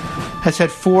Ginsberg, has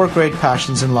had 4 great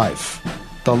passions in life: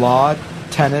 the law,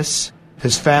 tennis,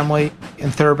 his family,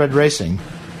 and thoroughbred racing,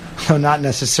 though not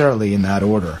necessarily in that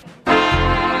order.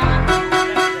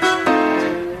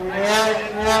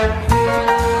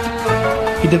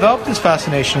 He developed his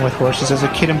fascination with horses as a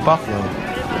kid in Buffalo,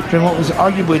 during what was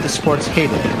arguably the sport's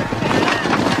heyday.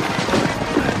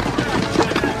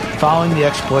 Following the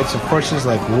exploits of horses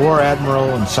like War Admiral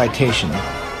and Citation,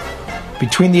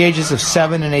 between the ages of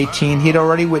 7 and 18, he had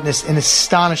already witnessed an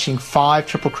astonishing 5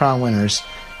 Triple Crown winners,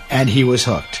 and he was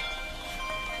hooked.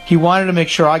 He wanted to make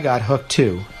sure I got hooked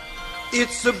too.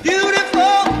 It's a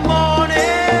beautiful morning.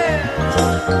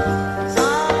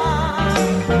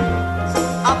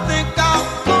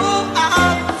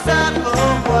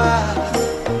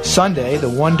 Sunday, the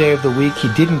one day of the week he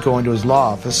didn't go into his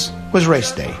law office, was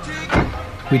race day.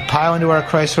 We'd pile into our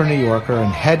Chrysler New Yorker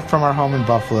and head from our home in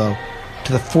Buffalo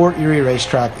to the Fort Erie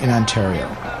racetrack in Ontario.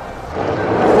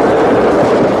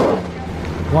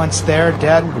 Once there,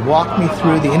 Dad would walk me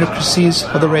through the intricacies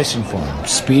of the racing form,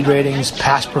 speed ratings,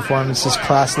 past performances,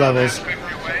 class levels,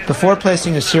 before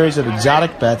placing a series of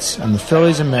exotic bets on the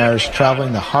fillies and mares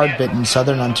traveling the hard-bitten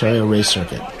Southern Ontario race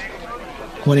circuit.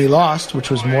 When he lost,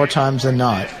 which was more times than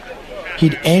not,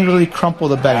 he'd angrily crumple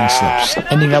the betting slips,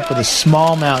 ending up with a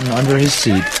small mountain under his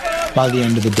seat by the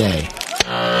end of the day.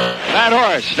 That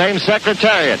horse, named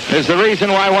Secretariat, is the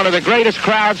reason why one of the greatest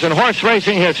crowds in horse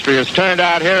racing history has turned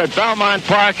out here at Belmont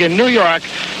Park in New York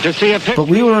to see a picture. But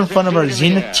we were in front of our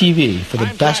Zenith TV for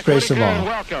the best race of all,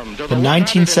 the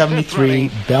 1973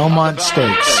 Belmont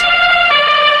Stakes.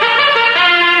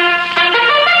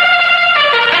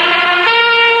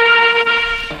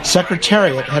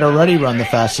 Secretariat had already run the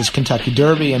fastest Kentucky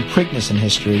Derby and Preakness in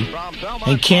history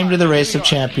and came to the Race of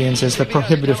Champions as the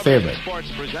prohibitive favorite.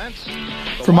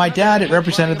 For my dad, it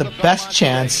represented the best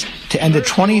chance to end a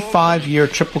 25-year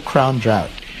Triple Crown drought.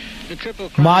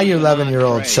 My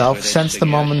 11-year-old self sensed the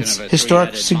moment's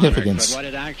historic significance,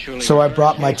 so I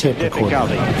brought my tape recorder.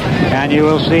 And you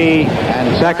will see,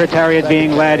 and Secretariat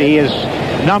being led,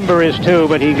 number is 2,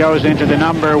 but he goes into the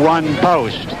number 1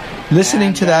 post.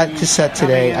 Listening to that cassette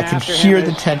today, I can hear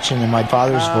the tension in my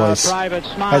father's voice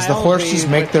as the horses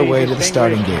make their way to the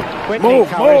starting gate. Move!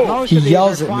 He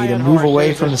yells at me to move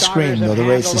away from the screen, though the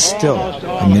race is still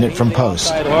a minute from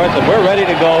post. And we're ready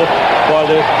to go for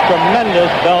this tremendous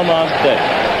Belmont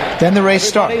Stakes. Then the race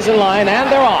starts, in line,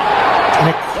 and they're off. And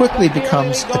it quickly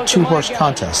becomes a two-horse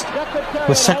contest,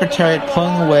 with Secretariat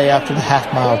pulling away after the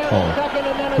half-mile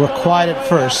pole. We're quiet at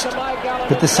first,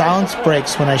 but the silence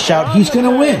breaks when I shout, "He's going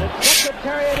to win!"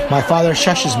 My father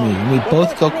shushes me, and we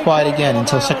both go quiet again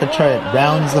until Secretariat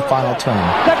rounds the final turn.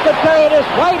 Secretariat is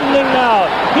widening now.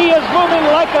 He is moving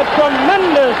like a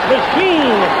tremendous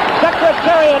machine.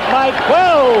 Secretariat by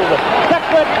 12.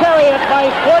 Secretariat by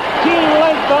 14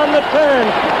 lengths on the turn.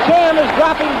 Sam is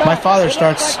dropping back. My father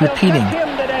starts repeating,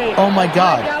 "Oh my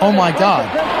God, oh my God."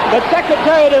 But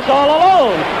Secretariat is all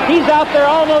alone. He's out there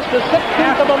almost a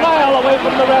 16th of a mile away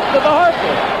from the rest of the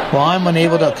horses. Well, I'm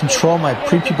unable to control my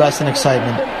prepubescent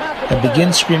excitement and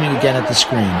begin screaming again at the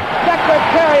screen.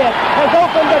 Secretariat has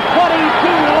opened a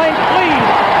 22-length lead.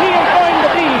 He is going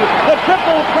to be the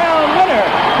Triple Crown winner.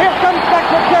 Here comes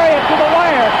Secretariat to the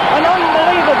wire. An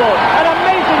unbelievable, an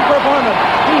amazing performance.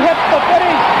 He hits the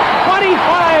finish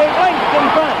 25 lengths in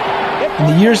front. In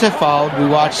the years that followed, we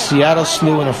watched Seattle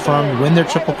Slew and Affirmed win their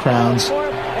Triple Crowns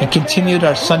and continued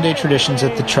our Sunday traditions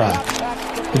at the track.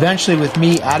 Eventually with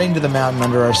me adding to the mountain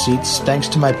under our seats thanks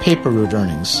to my paper route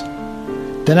earnings.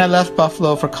 Then I left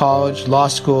Buffalo for college, law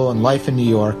school, and life in New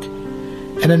York,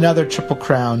 and another Triple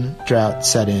Crown drought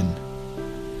set in.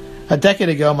 A decade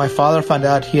ago, my father found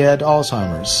out he had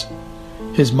Alzheimer's.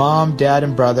 His mom, dad,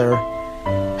 and brother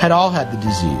had all had the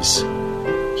disease.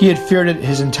 He had feared it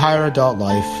his entire adult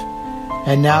life,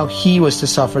 and now he was to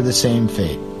suffer the same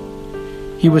fate.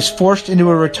 He was forced into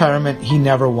a retirement he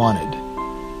never wanted.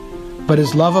 But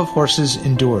his love of horses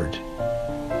endured.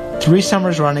 3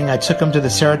 summers running, I took him to the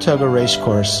Saratoga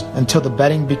racecourse until the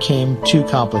betting became too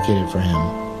complicated for him.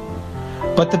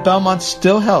 But the Belmont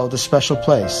still held a special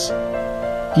place.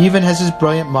 Even as his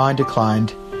brilliant mind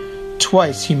declined,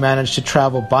 twice he managed to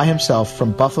travel by himself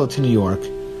from Buffalo to New York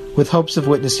with hopes of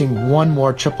witnessing one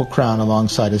more Triple Crown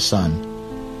alongside his son.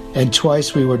 And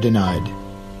twice we were denied.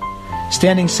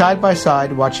 Standing side by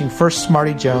side, watching first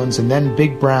Smarty Jones and then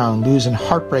Big Brown lose in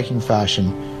heartbreaking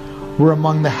fashion, were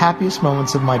among the happiest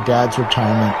moments of my dad's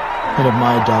retirement and of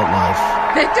my adult life.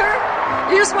 Victor,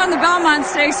 you just won the Belmont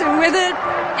Stakes, and with it,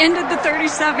 ended the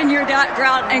 37-year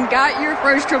drought and got your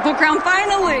first Triple Crown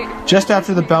finally. Just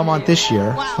after the Belmont this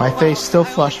year, my face still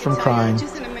flushed from crying,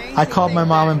 I called my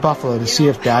mom in Buffalo to see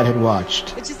if Dad had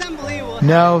watched.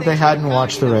 No, they hadn't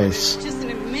watched the race.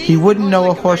 He wouldn't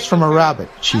know a horse from a rabbit,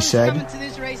 she said.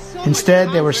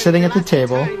 Instead, they were sitting at the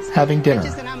table, having dinner.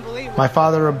 My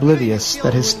father oblivious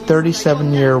that his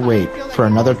 37-year wait for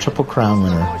another Triple Crown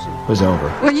winner was over.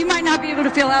 Well, you might not be able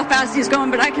to feel how fast he's going,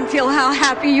 but I can feel how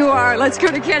happy you are. Let's go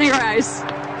to Kenny Rice.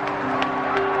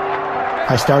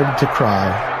 I started to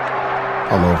cry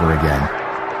all over again.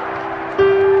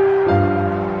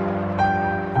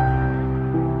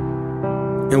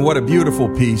 And what a beautiful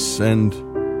piece, and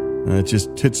it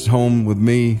just hits home with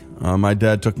me. My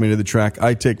dad took me to the track.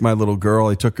 I take my little girl.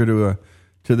 I took her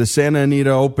to the Santa Anita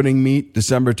opening meet,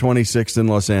 December 26th in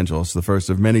Los Angeles, the first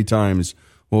of many times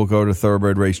we'll go to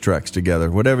thoroughbred racetracks together.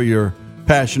 Whatever your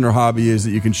passion or hobby is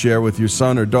that you can share with your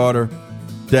son or daughter,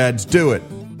 dads, do it.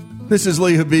 This is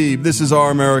Lee Habib. This is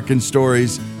Our American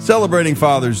Stories, celebrating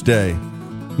Father's Day.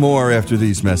 More after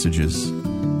these messages.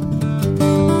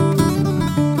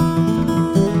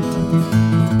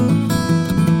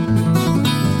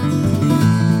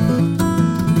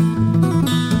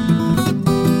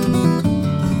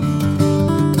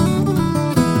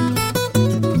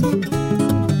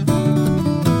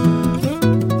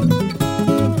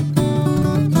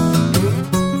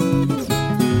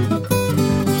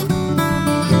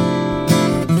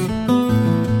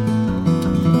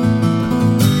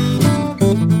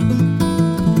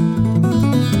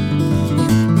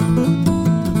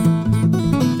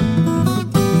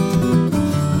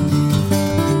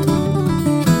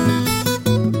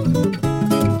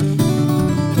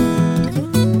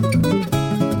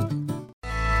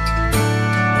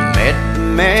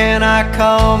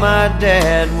 recall my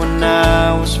dad when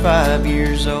I was 5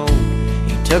 years old.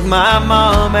 He took my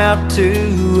mom out to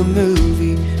a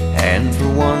movie, and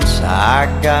for once I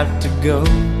got to go.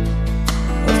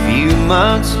 A few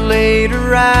months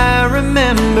later I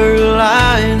remember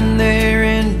lying there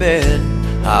in bed.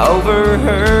 I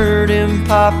overheard him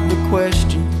pop the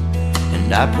question,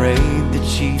 and I prayed that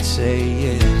she'd say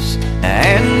yes.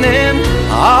 And then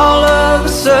all of a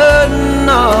sudden,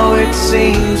 oh, it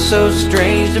seemed so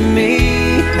strange to me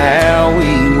how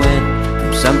we went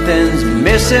from something's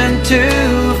missing to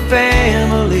a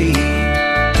family.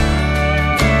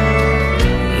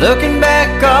 Looking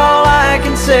back, all I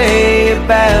can say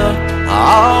about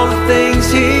all the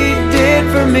things he did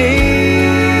for me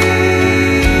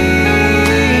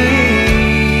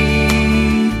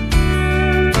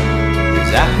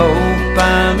is I hope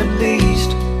I'm at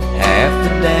least half the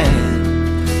dad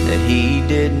that he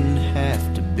didn't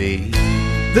have to be.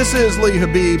 This is Lee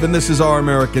Habib, and this is Our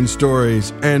American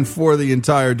Stories. And for the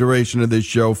entire duration of this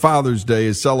show, Father's Day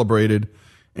is celebrated.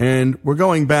 And we're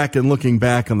going back and looking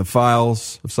back on the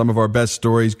files of some of our best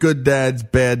stories. Good dads,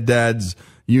 bad dads,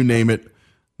 you name it.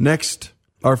 Next,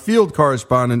 our field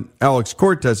correspondent, Alex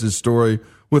Cortez's story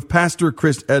with Pastor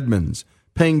Chris Edmonds,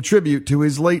 paying tribute to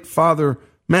his late father,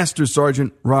 Master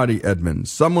Sergeant Roddy Edmonds,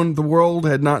 someone the world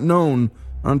had not known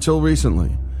until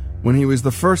recently, when he was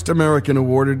the first American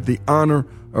awarded the honor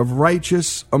of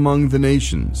Righteous Among the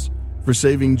Nations for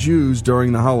saving Jews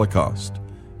during the Holocaust.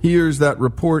 Here's that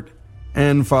report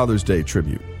and Father's Day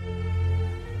tribute.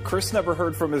 Chris never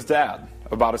heard from his dad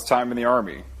about his time in the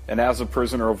Army and as a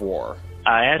prisoner of war.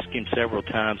 I asked him several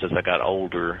times as I got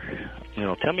older,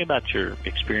 tell me about your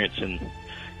experience in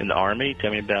the Army.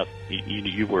 Tell me about,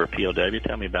 you were a POW,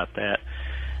 tell me about that.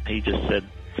 He just said,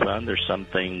 son, there's some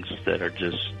things that are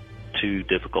just too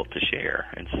difficult to share,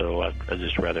 and so I'd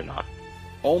just rather not.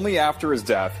 Only after his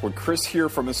death would Chris hear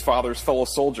from his father's fellow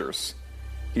soldiers.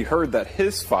 He heard that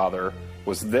his father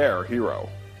was their hero.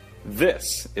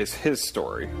 This is his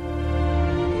story.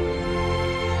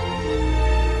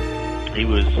 He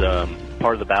was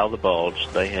part of the Battle of the Bulge.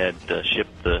 They had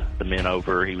shipped the men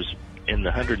over. He was in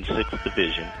the 106th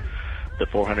Division, the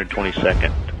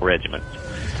 422nd Regiment,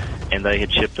 and they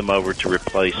had shipped them over to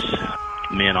replace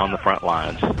men on the front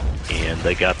lines, and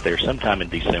they got there sometime in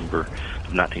December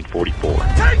of 1944.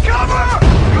 Take cover!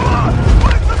 Go on!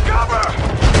 Find some cover!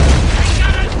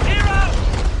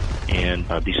 And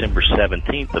December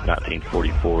 17th of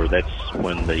 1944, that's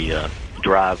when the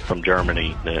drive from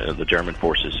Germany, the German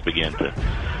forces began to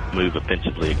move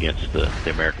offensively against the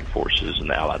American forces and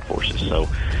the Allied forces. So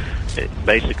it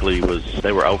basically was,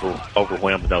 they were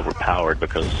overwhelmed and overpowered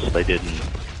because they didn't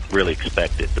really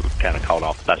expect it. It was kind of caught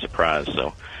off by surprise.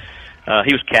 So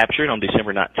he was captured on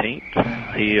December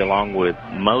 19th. He, along with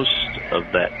most of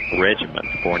that regiment,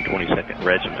 the 422nd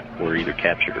Regiment, were either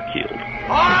captured or killed.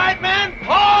 All right, men,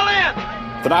 fall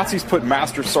in! The Nazis put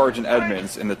Master Sergeant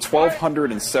Edmonds and the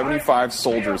 1,275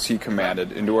 soldiers he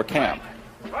commanded into a camp,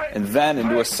 and then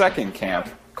into a second camp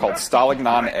called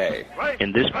Stalag-9 A.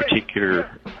 In this particular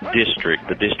district,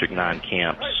 the District 9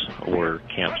 camps were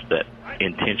camps that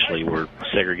intentionally were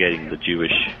segregating the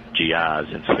Jewish GIs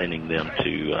and sending them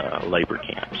to labor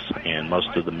camps. And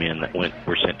most of the men that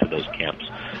were sent to those camps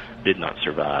did not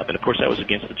survive. And of course that was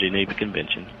against the Geneva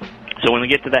Convention. So when we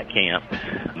get to that camp,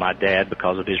 my dad,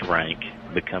 because of his rank,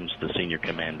 becomes the senior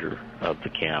commander of the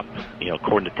camp.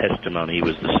 According to testimony, he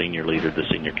was the senior leader, the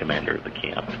senior commander of the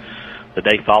camp. The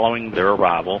day following their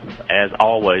arrival, as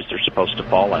always, they're supposed to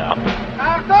fall out.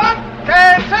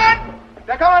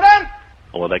 They're coming in!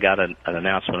 Well, they got an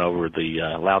announcement over the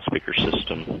loudspeaker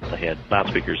system. They had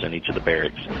loudspeakers in each of the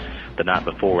barracks the night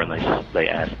before, and they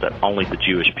asked that only the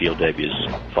Jewish POWs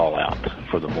fall out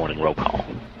for the morning roll call.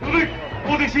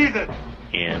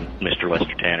 And Mr.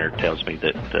 Lester Tanner tells me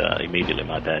that immediately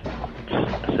my dad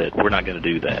said, we're not going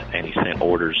to do that. And he sent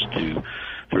orders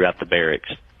throughout the barracks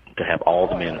to have all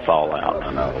the men fall out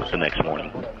the next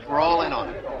morning. We're all in on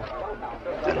it.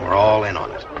 And we're all in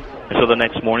on it. And so the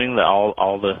next morning,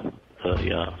 all the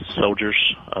soldiers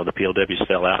of the POWs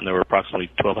fell out, and there were approximately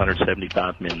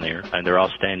 1,275 men there, and they're all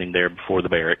standing there before the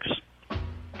barracks.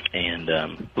 And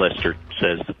Lester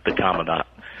says that the commandant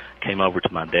came over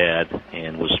to my dad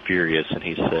and was furious, and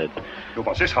he said,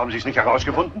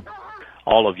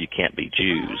 all of you can't be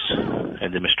Jews.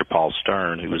 And then Mr. Paul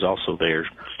Stern, who was also there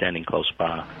standing close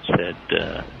by, said,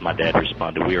 my dad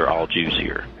responded, we are all Jews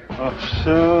here. Oh,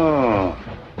 so...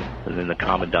 And then the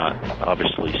commandant,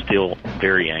 obviously still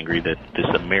very angry that this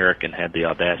American had the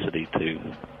audacity to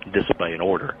disobey an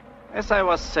order. As I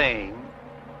was saying,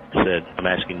 said, I'm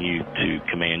asking you to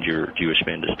command your Jewish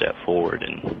men to step forward.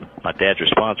 And my dad's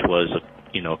response was,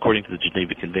 according to the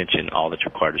Geneva Convention, all that's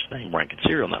required is name, rank, and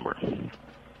serial number.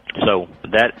 So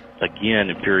that, again,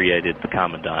 infuriated the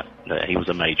commandant. He was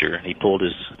a major. He pulled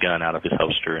his gun out of his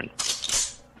holster and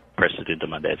pressed it into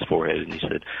my dad's forehead, and he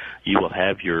said, "You will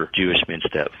have your Jewish men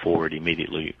step forward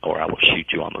immediately, or I will shoot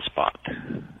you on the spot."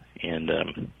 And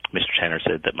Mr. Tanner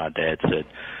said that my dad said,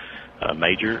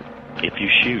 "Major, if you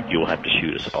shoot, you will have to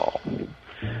shoot us all,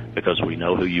 because we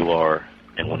know who you are,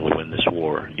 and when we win this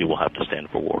war, you will have to stand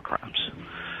for war crimes."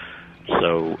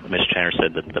 So Mr. Tanner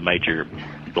said that the major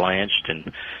blanched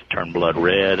and turned blood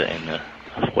red, and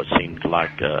what seemed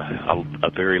like a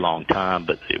very long time,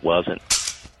 but it wasn't.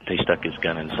 He stuck his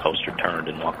gun in his holster, turned,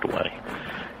 and walked away.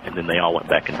 And then they all went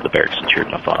back into the barracks and cheered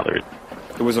my father.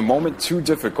 It was a moment too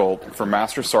difficult for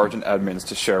Master Sergeant Edmonds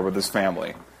to share with his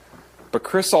family. But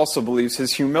Chris also believes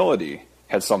his humility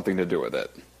had something to do with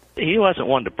it. He wasn't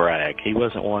one to brag. He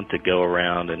wasn't one to go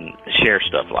around and share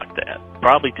stuff like that.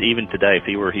 Probably even today, if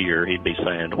he were here, he'd be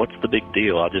saying, "What's the big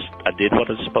deal? I did what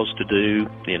I was supposed to do.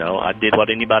 I did what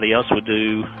anybody else would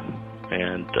do,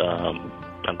 and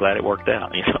I'm glad it worked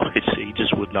out." He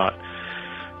just would not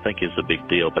think it's a big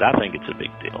deal, but I think it's a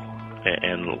big deal,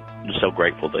 and I'm so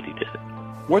grateful that he did it.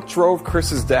 What drove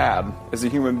Chris's dad as a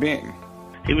human being?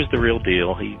 He was the real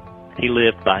deal. He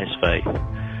lived by his faith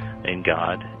in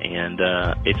God, and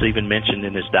it's even mentioned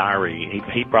in his diary.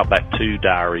 He brought back 2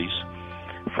 diaries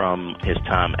from his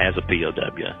time as a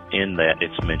POW. In that,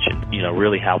 it's mentioned,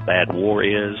 really how bad war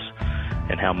is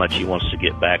and how much he wants to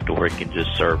get back to where he can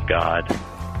just serve God.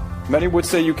 Many would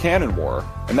say you can in war,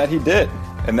 and that he did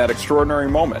in that extraordinary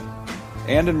moment,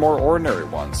 and in more ordinary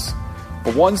ones,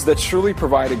 but ones that surely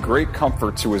provided great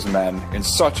comfort to his men in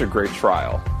such a great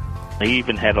trial. He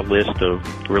even had a list of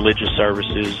religious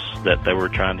services that they were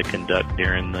trying to conduct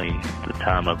during the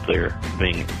time of their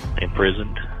being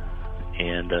imprisoned.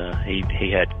 And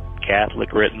he had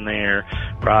Catholic written there,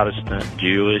 Protestant,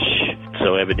 Jewish.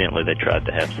 So evidently they tried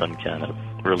to have some kind of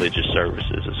religious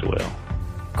services as well.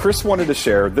 Chris wanted to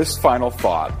share this final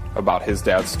thought about his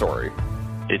dad's story.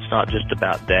 It's not just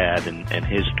about Dad and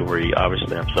his story.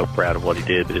 Obviously, I'm so proud of what he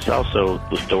did, but it's also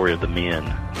the story of the men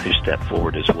who stepped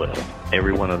forward as well.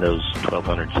 Every one of those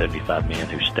 1,275 men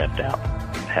who stepped out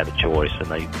had a choice, and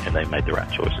they made the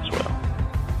right choice as well.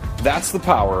 That's the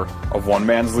power of one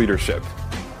man's leadership.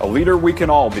 A leader we can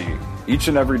all be, each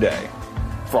and every day.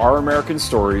 For Our American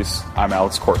Stories, I'm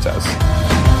Alex Cortez.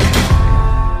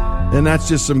 And that's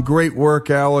just some great work,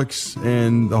 Alex,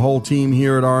 and the whole team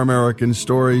here at Our American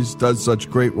Stories does such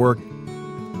great work.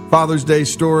 Father's Day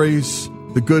stories,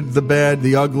 the good, the bad,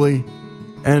 the ugly,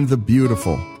 and the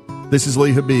beautiful. This is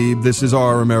Lee Habib. This is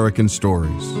Our American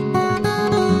Stories.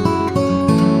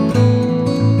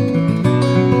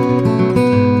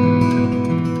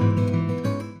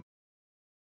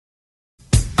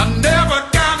 I never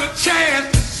got a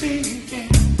chance to see him again.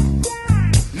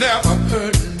 Never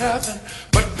heard nothing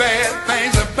but bad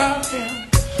things about him.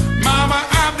 Mama,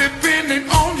 I'm depending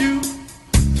on you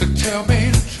to tell me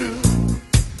the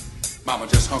truth. Mama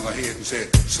just hung her head and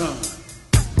said, "Son,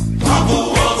 Papa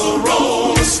was a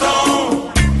rolling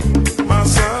stone. My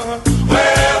son,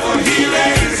 wherever he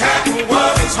laid his hat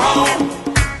was his home.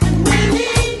 When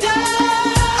he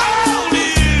died, all he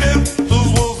left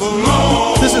was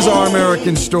alone." This is Our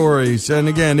American Stories, and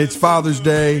again, it's Father's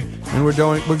Day, and we're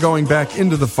going back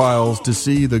into the files to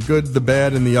see the good, the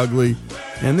bad, and the ugly.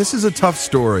 And this is a tough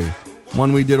story,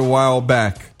 one we did a while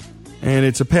back, and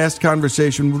it's a past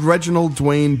conversation with Reginald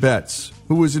Dwayne Betts,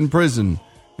 who was in prison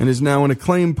and is now an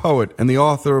acclaimed poet and the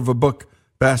author of a book,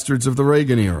 Bastards of the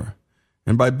Reagan Era.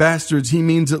 And by bastards, he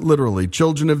means it literally,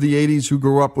 children of the 80s who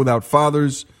grew up without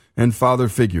fathers and father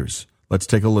figures. Let's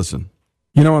take a listen.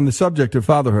 You know, on the subject of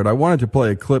fatherhood, I wanted to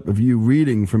play a clip of you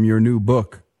reading from your new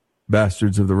book,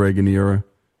 Bastards of the Reagan Era.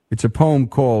 It's a poem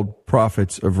called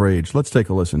Prophets of Rage. Let's take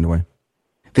a listen, Dwayne.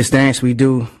 This dance we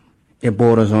do, it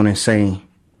borders on insane.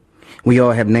 We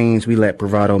all have names we let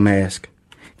bravado mask.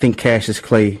 Think Cassius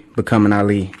Clay becoming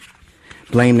Ali.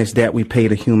 Blameless that we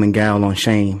paid a human gal on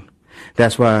shame.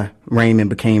 That's why Raymond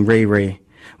became Ray Ray.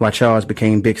 Why Charles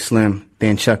became Big Slim,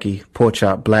 then Chucky, Pork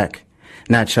Chop, Black.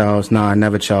 Not Charles, nah,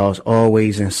 never Charles.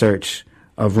 Always in search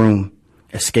of room,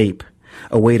 escape.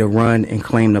 A way to run and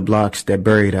claim the blocks that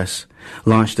buried us.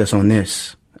 Launched us on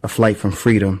this, a flight from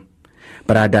freedom.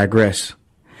 But I digress.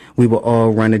 We were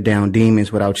all running down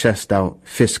demons with our chest out,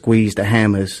 fist squeezed the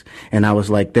hammers, and I was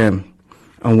like them,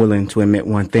 unwilling to admit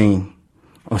one thing.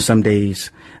 On some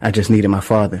days, I just needed my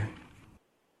father.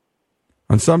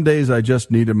 On some days, I just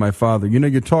needed my father. You know,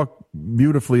 you talk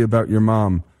beautifully about your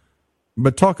mom,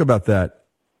 but talk about that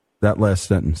last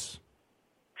sentence.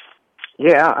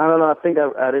 Yeah, I don't know. I think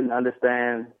I didn't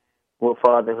understand what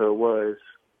fatherhood was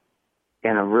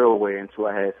in a real way until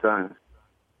I had sons.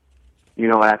 You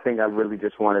know, I think I really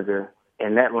just wanted to,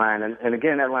 in that line, and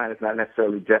again, that line is not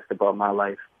necessarily just about my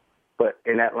life, but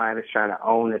in that line it's trying to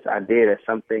own this idea that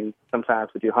something, sometimes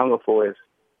what you hunger for is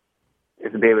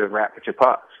to be able to rap with your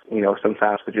pops. You know,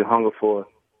 sometimes what you hunger for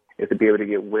is to be able to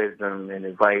get wisdom and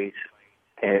advice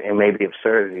and maybe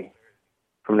absurdity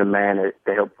from the man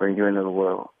that helped bring you into the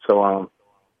world. So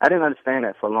I didn't understand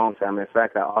that for a long time. In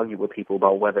fact, I argued with people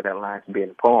about whether that line should be in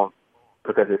the poem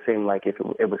because it seemed like if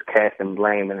it was casting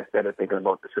blame, and instead of thinking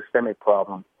about the systemic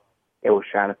problem, it was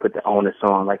trying to put the onus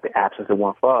on, like, the absence of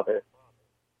one father.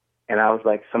 And I was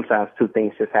like, sometimes two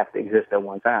things just have to exist at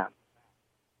one time.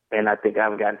 And I think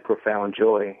I've gotten profound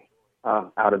joy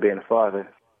out of being a father.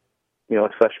 You know,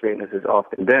 as frustrating as it's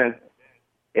often been,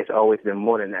 it's always been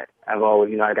more than that. I've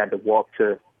always, you know, I got to walk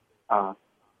to,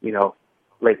 you know,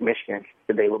 Lake Michigan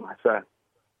today with my son.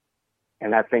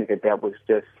 And I think that was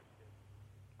just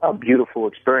a beautiful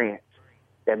experience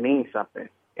that means something.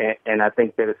 And I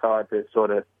think that it's hard to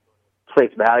sort of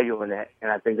place value in that.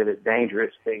 And I think that it's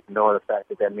dangerous to ignore the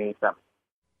fact that means something.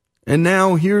 And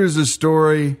now here's a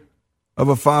story of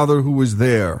a father who was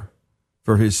there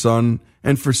for his son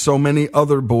and for so many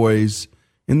other boys.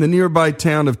 In the nearby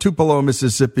town of Tupelo,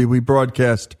 Mississippi, we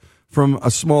broadcast from a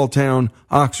small town,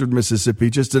 Oxford, Mississippi,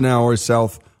 just an hour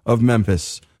south of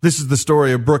Memphis. This is the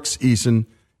story of Brooks Eason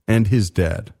and his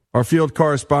dad. Our field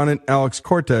correspondent, Alex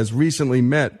Cortez, recently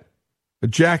met a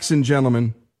Jackson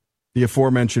gentleman, the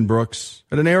aforementioned Brooks,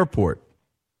 at an airport.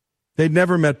 They'd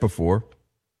never met before,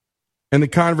 and the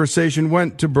conversation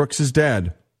went to Brooks's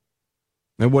dad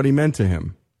and what he meant to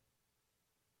him.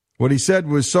 What he said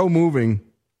was so moving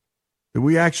that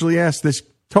we actually asked this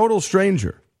total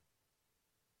stranger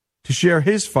to share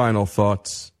his final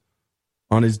thoughts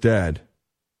on his dad.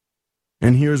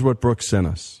 And here's what Brooks sent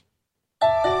us.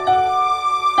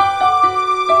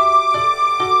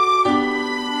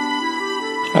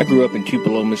 I grew up in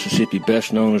Tupelo, Mississippi,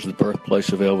 best known as the birthplace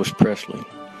of Elvis Presley.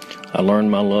 I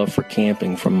learned my love for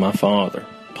camping from my father,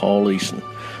 Paul Eason,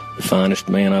 the finest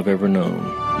man I've ever known.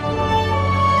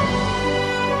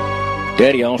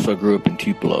 Daddy also grew up in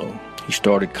Tupelo. He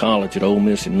started college at Ole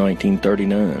Miss in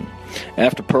 1939.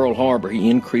 After Pearl Harbor, he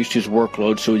increased his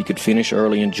workload so he could finish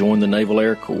early and join the Naval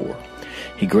Air Corps.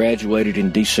 He graduated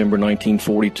in December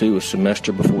 1942, a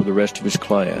semester before the rest of his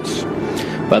class.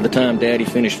 By the time Daddy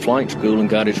finished flight school and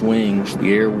got his wings,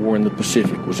 the air war in the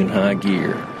Pacific was in high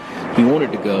gear. He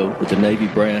wanted to go, but the Navy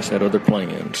brass had other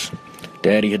plans.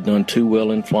 Daddy had done too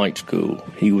well in flight school.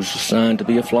 He was assigned to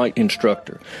be a flight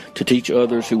instructor, to teach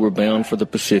others who were bound for the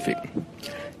Pacific.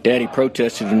 Daddy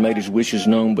protested and made his wishes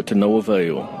known, but to no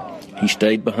avail. He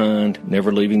stayed behind,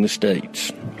 never leaving the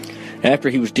States. After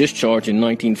he was discharged in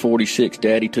 1946,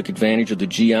 Daddy took advantage of the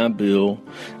GI Bill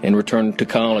and returned to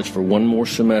college for one more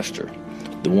semester,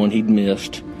 the one he'd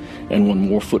missed, and one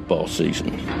more football season.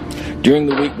 During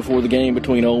the week before the game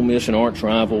between Ole Miss and arch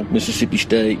rival Mississippi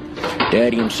State,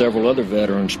 Daddy and several other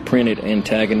veterans printed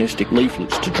antagonistic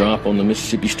leaflets to drop on the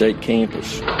Mississippi State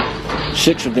campus.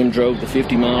 6 of them drove the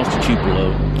 50 miles to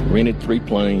Tupelo, rented 3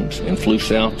 planes, and flew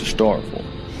south to Starkville.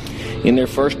 In their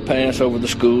first pass over the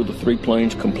school, the 3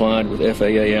 planes complied with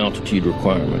FAA altitude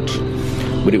requirements.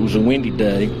 But it was a windy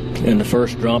day, and the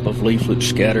first drop of leaflets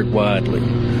scattered widely.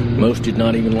 Most did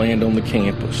not even land on the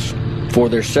campus. For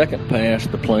their second pass,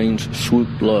 the planes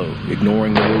swooped low,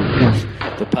 ignoring the rules.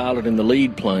 The pilot in the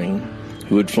lead plane,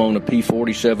 who had flown a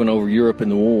P-47 over Europe in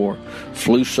the war,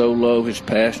 flew so low his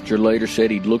passenger later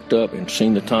said he'd looked up and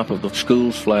seen the top of the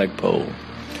school's flagpole.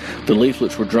 The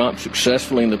leaflets were dropped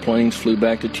successfully and the planes flew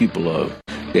back to Tupelo.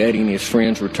 Daddy and his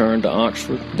friends returned to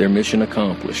Oxford, their mission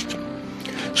accomplished.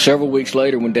 Several weeks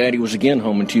later, when Daddy was again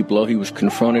home in Tupelo, he was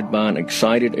confronted by an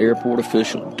excited airport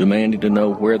official demanding to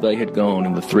know where they had gone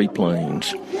in the 3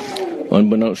 planes.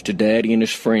 Unbeknownst to Daddy and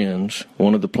his friends,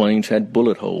 one of the planes had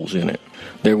bullet holes in it.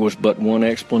 There was but one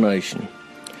explanation.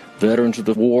 Veterans of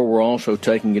the war were also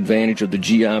taking advantage of the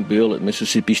GI Bill at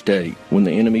Mississippi State. When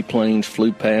the enemy planes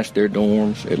flew past their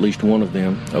dorms, at least one of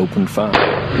them opened fire.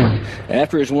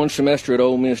 After his one semester at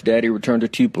Ole Miss, Daddy returned to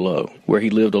Tupelo, where he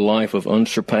lived a life of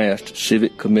unsurpassed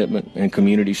civic commitment and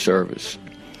community service.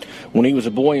 When he was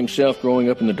a boy himself growing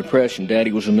up in the Depression,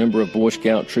 Daddy was a member of Boy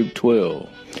Scout Troop 12.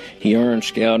 He earned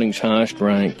scouting's highest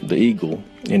rank, the Eagle,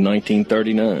 in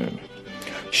 1939.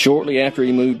 Shortly after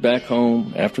he moved back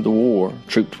home after the war,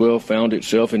 Troop 12 found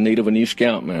itself in need of a new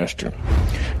scoutmaster.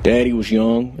 Daddy was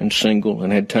young and single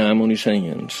and had time on his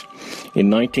hands. In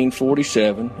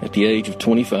 1947, at the age of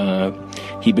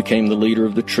 25, he became the leader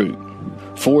of the troop.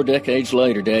 4 decades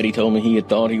later, Daddy told me he had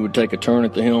thought he would take a turn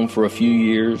at the helm for a few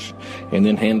years and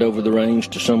then hand over the reins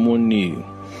to someone new.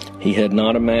 He had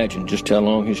not imagined just how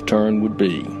long his turn would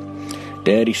be.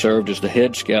 Daddy served as the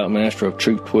head scoutmaster of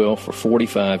Troop 12 for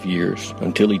 45 years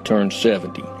until he turned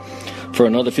 70. For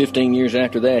another 15 years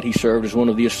after that, he served as one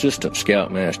of the assistant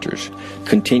scoutmasters,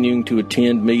 continuing to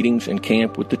attend meetings and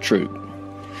camp with the troop.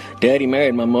 Daddy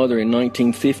married my mother in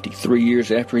 1950, 3 years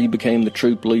after he became the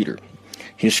troop leader.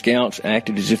 His scouts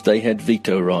acted as if they had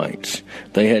veto rights.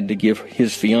 They had to give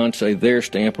his fiancée their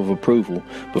stamp of approval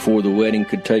before the wedding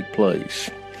could take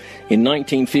place. In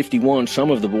 1951,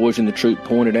 some of the boys in the troop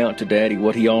pointed out to Daddy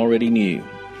what he already knew,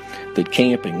 that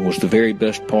camping was the very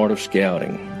best part of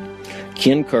scouting.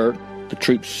 Ken Kirk, the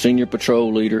troop's senior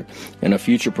patrol leader and a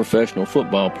future professional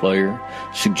football player,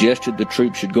 suggested the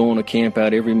troop should go on a camp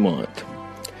out every month.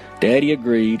 Daddy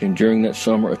agreed, and during that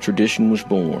summer a tradition was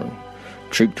born.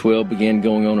 Troop 12 began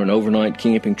going on an overnight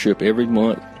camping trip every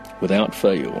month without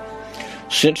fail.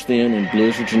 Since then, in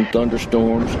blizzards and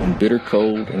thunderstorms, in bitter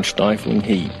cold and stifling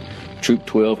heat, Troop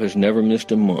 12 has never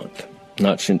missed a month,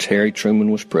 not since Harry Truman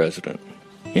was president.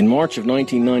 In March of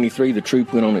 1993, the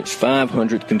troop went on its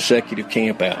 500th consecutive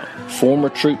camp out. Former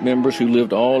troop members who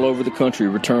lived all over the country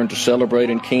returned to celebrate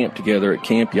and camp together at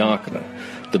Camp Yakima,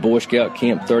 the Boy Scout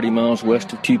camp 30 miles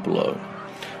west of Tupelo.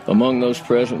 Among those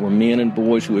present were men and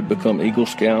boys who had become Eagle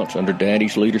Scouts under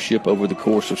Daddy's leadership over the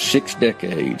course of 6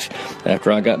 decades.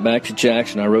 After I got back to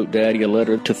Jackson, I wrote Daddy a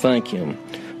letter to thank him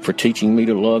for teaching me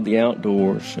to love the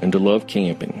outdoors and to love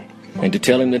camping, and to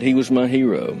tell him that he was my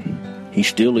hero. He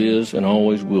still is and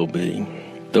always will be.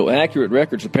 Though accurate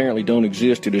records apparently don't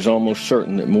exist, it is almost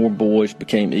certain that more boys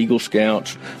became Eagle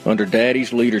Scouts under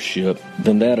Daddy's leadership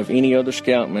than that of any other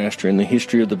scoutmaster in the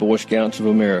history of the Boy Scouts of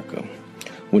America.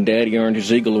 When Daddy earned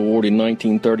his Eagle Award in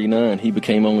 1939, he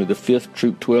became only the 5th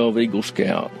Troop 12 Eagle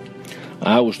Scout.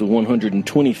 I was the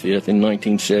 125th in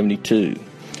 1972.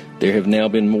 There have now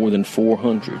been more than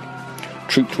 400.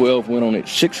 Troop 12 went on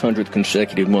its 600th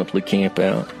consecutive monthly camp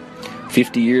out,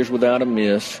 50 years without a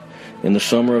miss, in the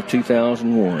summer of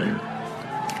 2001,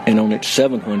 and on its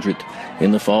 700th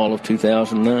in the fall of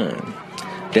 2009.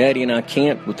 Daddy and I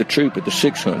camped with the troop at the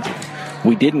 600.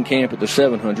 We didn't camp at the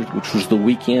 700, which was the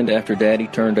weekend after Daddy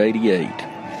turned 88,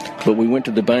 but we went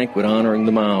to the banquet honoring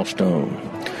the milestone.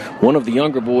 One of the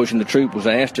younger boys in the troop was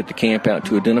asked at the camp out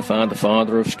to identify the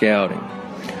father of scouting.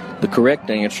 The correct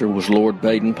answer was Lord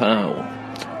Baden-Powell.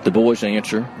 The boy's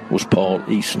answer was Paul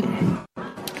Eason.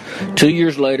 2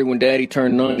 years later, when Daddy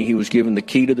turned 90, he was given the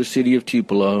key to the city of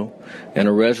Tupelo, and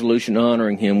a resolution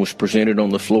honoring him was presented on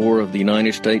the floor of the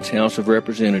United States House of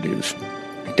Representatives.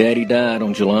 Daddy died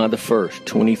on July the 1st,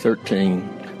 2013,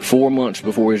 4 months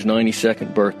before his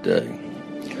 92nd birthday.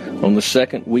 On the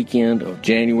second weekend of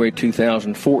January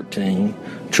 2014,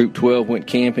 Troop 12 went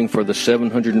camping for the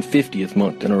 750th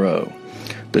month in a row.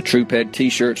 The troop had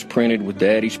T-shirts printed with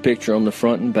Daddy's picture on the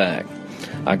front and back.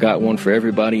 I got one for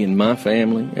everybody in my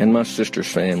family and my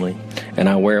sister's family, and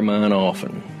I wear mine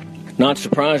often. Not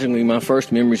surprisingly, my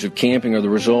first memories of camping are the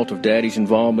result of Daddy's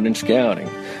involvement in scouting,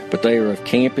 but they are of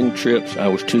camping trips I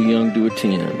was too young to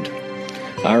attend.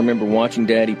 I remember watching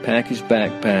Daddy pack his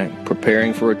backpack,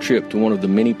 preparing for a trip to one of the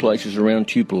many places around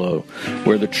Tupelo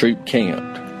where the troop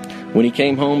camped. When he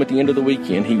came home at the end of the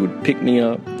weekend, he would pick me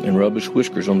up and rub his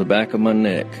whiskers on the back of my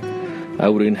neck. I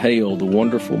would inhale the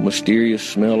wonderful, mysterious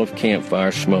smell of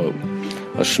campfire smoke,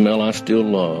 a smell I still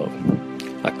love.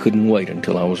 I couldn't wait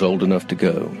until I was old enough to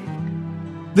go.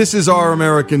 This is Our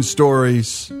American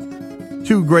Stories.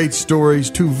 2 great stories,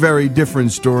 2 very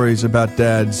different stories about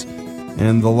dads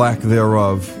and the lack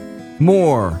thereof.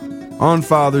 More on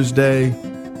Father's Day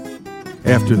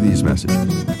after these messages.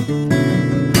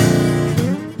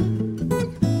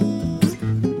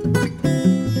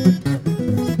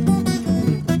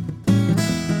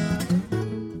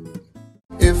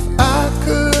 If I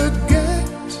could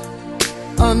get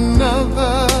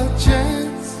another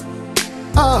chance,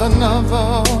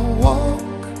 another walk,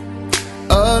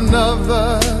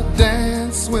 another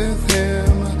dance with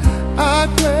him, I'd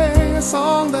play a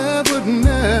song that would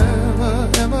never,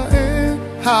 ever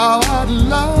end. How I'd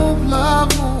love,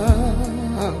 love,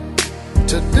 love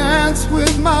to dance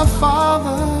with my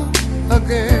father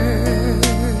again.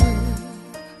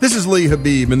 This is Lee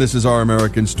Habib, and this is Our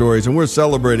American Stories, and we're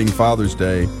celebrating Father's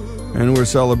Day, and we're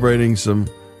celebrating some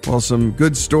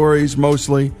good stories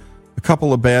mostly, a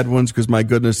couple of bad ones, because my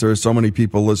goodness, there are so many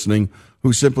people listening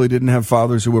who simply didn't have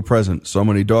fathers who were present, so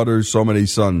many daughters, so many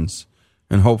sons,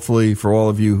 and hopefully for all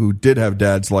of you who did have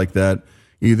dads like that,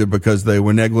 either because they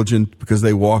were negligent, because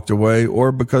they walked away,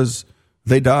 or because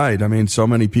they died. I mean, so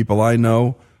many people I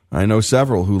know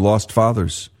several who lost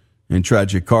fathers, in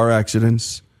tragic car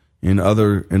accidents, in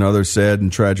other sad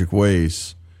and tragic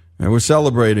ways. And we're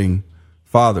celebrating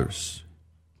fathers.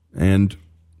 And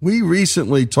we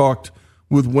recently talked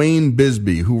with Wayne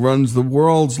Bisbee, who runs the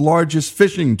world's largest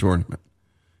fishing tournament,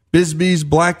 Bisbee's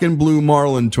Black and Blue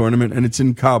Marlin Tournament, and it's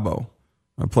in Cabo,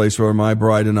 a place where my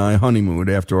bride and I honeymooned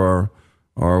after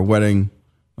our wedding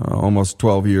almost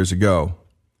 12 years ago.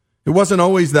 It wasn't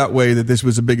always that way that this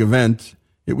was a big event.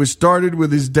 It was started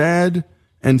with his dad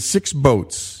and 6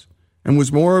 boats and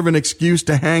was more of an excuse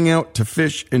to hang out, to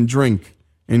fish and drink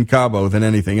in Cabo than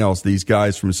anything else, these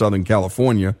guys from Southern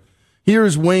California. Here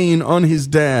is Wayne on his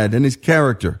dad and his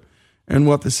character and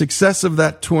what the success of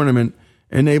that tournament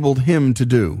enabled him to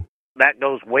do. That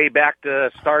goes way back to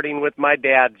starting with my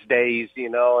dad's days,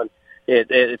 and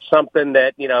it's something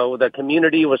that, the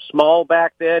community was small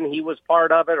back then. He was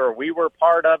part of it, or we were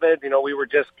part of it. We were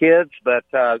just kids, but,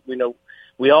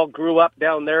 we all grew up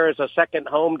down there as a second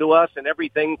home to us, and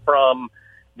everything from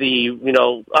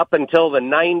up until the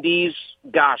 90s,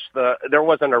 there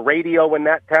wasn't a radio in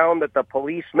that town that the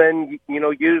policemen,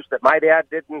 used that my dad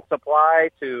didn't supply,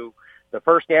 to the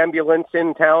first ambulance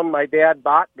in town my dad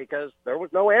bought because there was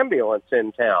no ambulance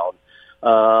in town.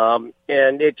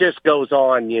 And it just goes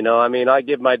on, I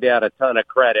give my dad a ton of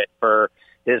credit for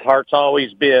his heart's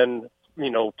always been,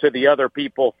 to the other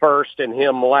people first and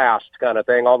him last kind of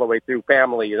thing, all the way through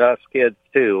family, us kids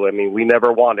too. We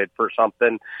never wanted for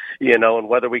something, and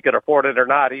whether we could afford it or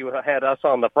not, he had us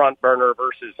on the front burner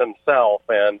versus himself.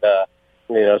 And,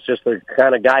 it's just the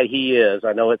kind of guy he is.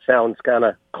 I know it sounds kind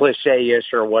of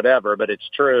cliche-ish or whatever, but it's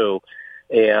true.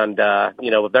 And,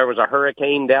 if there was a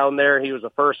hurricane down there, he was the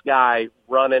first guy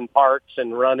running parts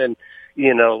and running,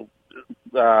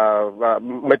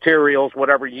 materials,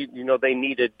 whatever, they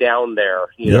needed down there,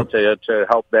 to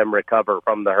help them recover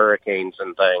from the hurricanes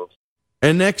and things.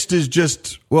 And next is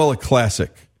just, a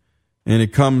classic. And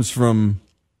it comes from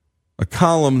a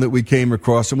column that we came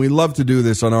across, and we love to do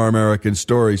this on Our American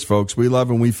Stories, folks. We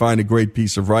love when we find a great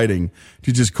piece of writing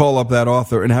to just call up that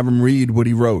author and have him read what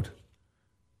he wrote.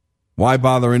 Why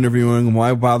bother interviewing him?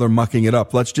 Why bother mucking it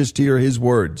up? Let's just hear his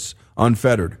words,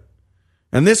 unfettered.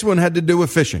 And this one had to do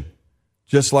with fishing,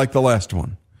 just like the last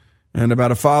one, and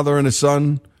about a father and a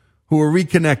son who were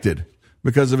reconnected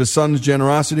because of his son's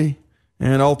generosity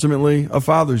and ultimately a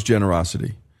father's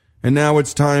generosity. And now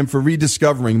it's time for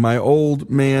rediscovering my old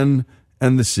man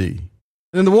and the sea.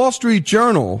 In the Wall Street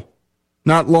Journal,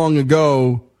 not long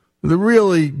ago, the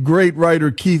really great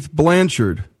writer Keith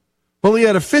Blanchard, he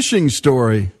had a fishing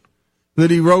story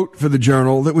that he wrote for the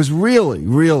Journal that was really,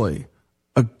 really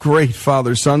a great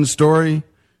father-son story.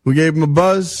 We gave him a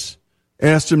buzz,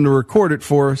 asked him to record it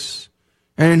for us,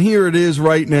 and here it is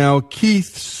right now,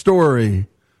 Keith's story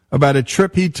about a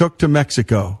trip he took to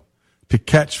Mexico to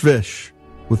catch fish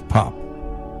with Pop.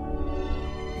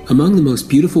 Among the most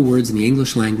beautiful words in the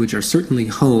English language are certainly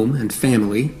home and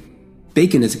family.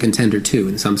 Bacon is a contender, too,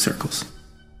 in some circles.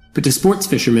 But to sports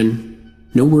fishermen,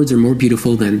 no words are more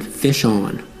beautiful than fish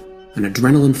on, an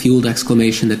adrenaline-fueled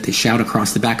exclamation that they shout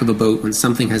across the back of a boat when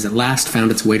something has at last found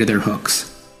its way to their hooks.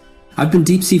 I've been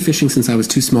deep-sea fishing since I was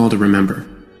too small to remember.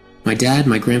 My dad,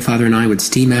 my grandfather, and I would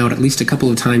steam out at least a couple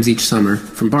of times each summer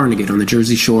from Barnegat on the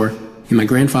Jersey Shore in my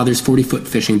grandfather's 40-foot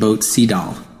fishing boat, Sea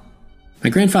Doll. My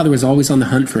grandfather was always on the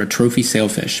hunt for a trophy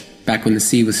sailfish, back when the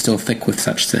sea was still thick with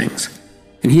such things.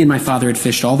 And he and my father had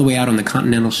fished all the way out on the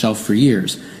continental shelf for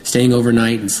years, staying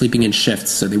overnight and sleeping in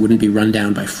shifts so they wouldn't be run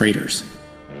down by freighters.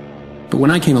 But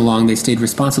when I came along, they stayed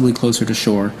responsibly closer to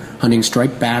shore, hunting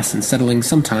striped bass and settling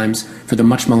sometimes for the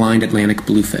much-maligned Atlantic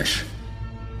bluefish.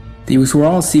 These were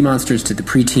all sea monsters to the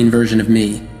preteen version of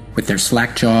me, with their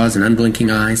slack jaws and unblinking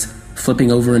eyes,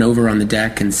 flipping over and over on the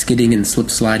deck and skidding and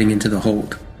slip-sliding into the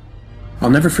hold. I'll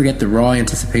never forget the raw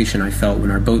anticipation I felt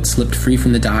when our boat slipped free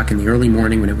from the dock in the early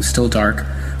morning when it was still dark,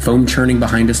 foam churning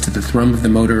behind us to the thrum of the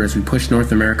motor as we pushed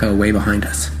North America away behind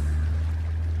us.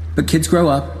 But kids grow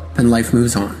up, and life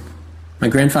moves on. My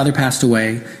grandfather passed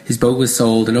away, his boat was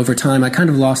sold, and over time I kind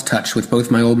of lost touch with both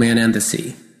my old man and the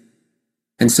sea.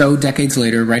 And so, decades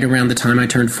later, right around the time I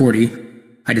turned 40,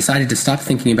 I decided to stop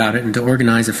thinking about it and to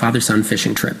organize a father-son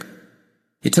fishing trip.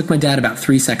 It took my dad about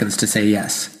 3 seconds to say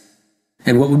yes.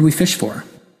 And what would we fish for?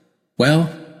 Well,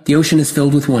 the ocean is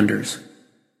filled with wonders.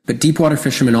 But deepwater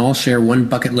fishermen all share one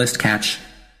bucket list catch,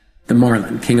 the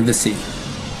marlin, king of the sea.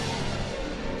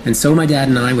 And so my dad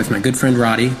and I, with my good friend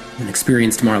Roddy, an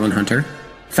experienced marlin hunter,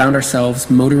 found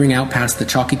ourselves motoring out past the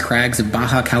chalky crags of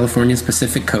Baja California's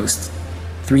Pacific coast,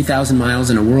 3,000 miles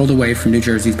and a world away from New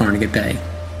Jersey's Barnegat Bay,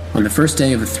 on the first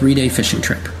day of a 3-day fishing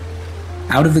trip.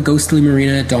 Out of the ghostly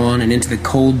marina at dawn and into the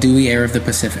cold, dewy air of the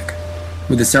Pacific,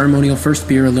 With the ceremonial first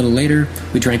beer a little later,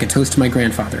 we drank a toast to my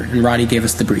grandfather, and Roddy gave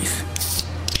us the brief.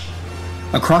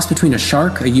 A cross between a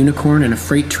shark, a unicorn, and a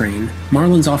freight train,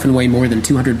 marlins often weigh more than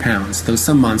 200 pounds, though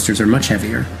some monsters are much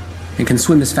heavier, and can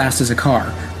swim as fast as a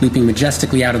car, leaping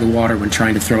majestically out of the water when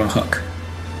trying to throw a hook.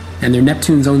 And they're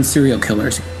Neptune's own serial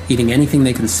killers, eating anything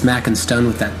they can smack and stun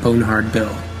with that bone-hard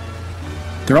bill.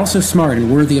 They're also smart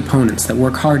and worthy opponents that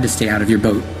work hard to stay out of your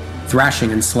boat,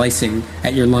 thrashing and slicing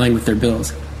at your line with their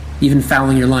bills, even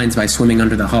fouling your lines by swimming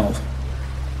under the hull.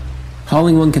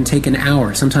 Hauling one can take an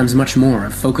hour, sometimes much more,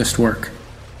 of focused work.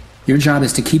 Your job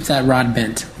is to keep that rod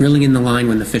bent, reeling in the line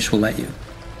when the fish will let you.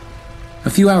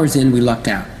 A few hours in, we lucked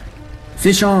out.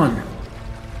 Fish on!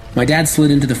 My dad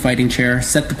slid into the fighting chair,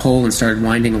 set the pole, and started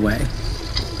winding away.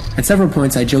 At several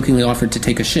points, I jokingly offered to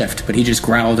take a shift, but he just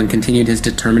growled and continued his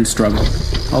determined struggle,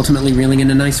 ultimately reeling in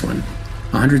a nice one,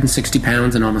 160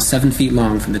 pounds and almost 7 feet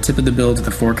long from the tip of the bill to the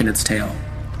fork in its tail.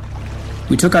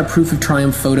 We took our proof of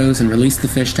triumph photos and released the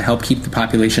fish to help keep the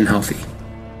population healthy.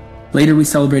 Later, we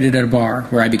celebrated at a bar,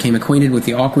 where I became acquainted with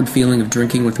the awkward feeling of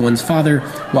drinking with one's father,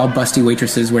 while busty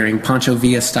waitresses wearing Pancho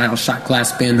Villa-style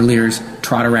shot-glass bandoliers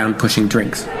trot around pushing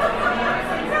drinks.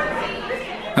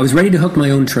 I was ready to hook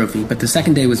my own trophy, but the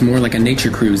second day was more like a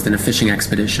nature cruise than a fishing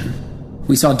expedition.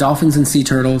 We saw dolphins and sea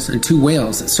turtles, and 2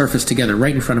 whales that surfaced together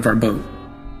right in front of our boat.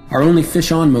 Our only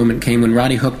fish-on moment came when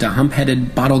Roddy hooked a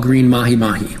hump-headed, bottle-green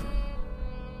mahi-mahi.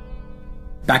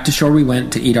 Back to shore we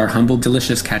went to eat our humble,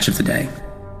 delicious catch of the day.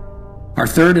 Our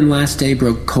third and last day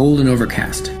broke cold and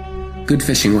overcast. Good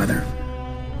fishing weather.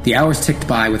 The hours ticked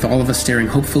by with all of us staring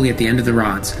hopefully at the end of the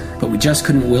rods, but we just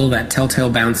couldn't will that telltale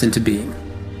bounce into being.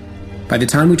 By the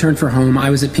time we turned for home,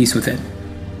 I was at peace with it.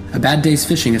 A bad day's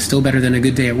fishing is still better than a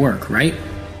good day at work, right?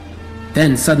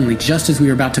 Then, suddenly, just as we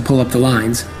were about to pull up the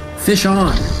lines, fish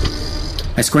on!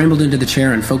 I scrambled into the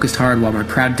chair and focused hard while my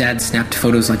proud dad snapped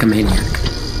photos like a maniac.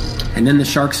 And then the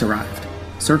sharks arrived,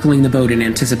 circling the boat in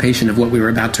anticipation of what we were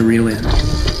about to reel in.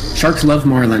 Sharks love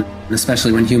marlin,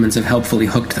 especially when humans have helpfully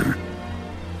hooked them.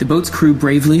 The boat's crew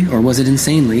bravely, or was it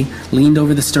insanely, leaned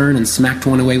over the stern and smacked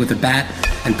one away with a bat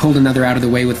and pulled another out of the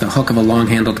way with the hook of a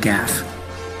long-handled gaff.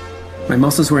 My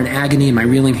muscles were in agony and my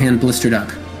reeling hand blistered up.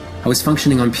 I was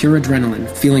functioning on pure adrenaline,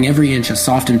 feeling every inch a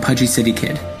soft and pudgy city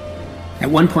kid.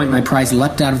 At one point, my prize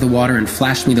leapt out of the water and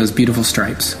flashed me those beautiful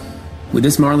stripes. Would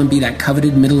this marlin be that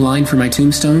coveted middle line for my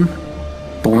tombstone?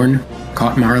 Born,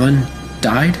 caught marlin,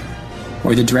 died?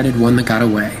 Or the dreaded one that got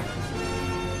away?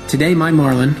 Today, my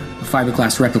marlin, a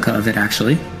fiberglass replica of it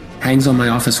actually, hangs on my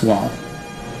office wall.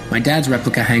 My dad's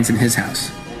replica hangs in his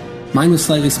house. Mine was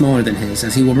slightly smaller than his,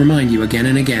 as he will remind you again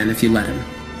and again if you let him.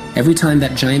 Every time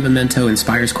that giant memento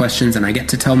inspires questions and I get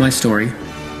to tell my story,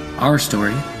 our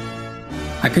story,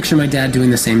 I picture my dad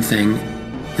doing the same thing,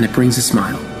 and it brings a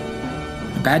smile.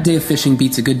 A bad day of fishing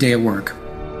beats a good day at work,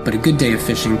 but a good day of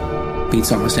fishing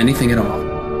beats almost anything at all.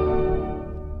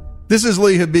 This is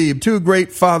Lee Habib, 2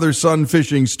 great father-son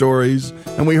fishing stories,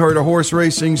 and we heard a horse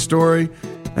racing story,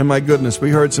 and my goodness, we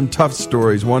heard some tough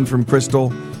stories, one from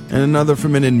Crystal and another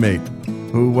from an inmate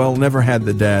who, well, never had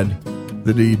the dad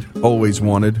that he'd always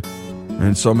wanted,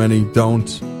 and so many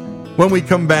don't. When we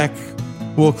come back,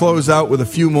 we'll close out with a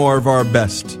few more of our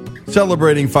best,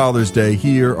 celebrating Father's Day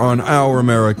here on Our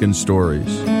American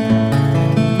Stories.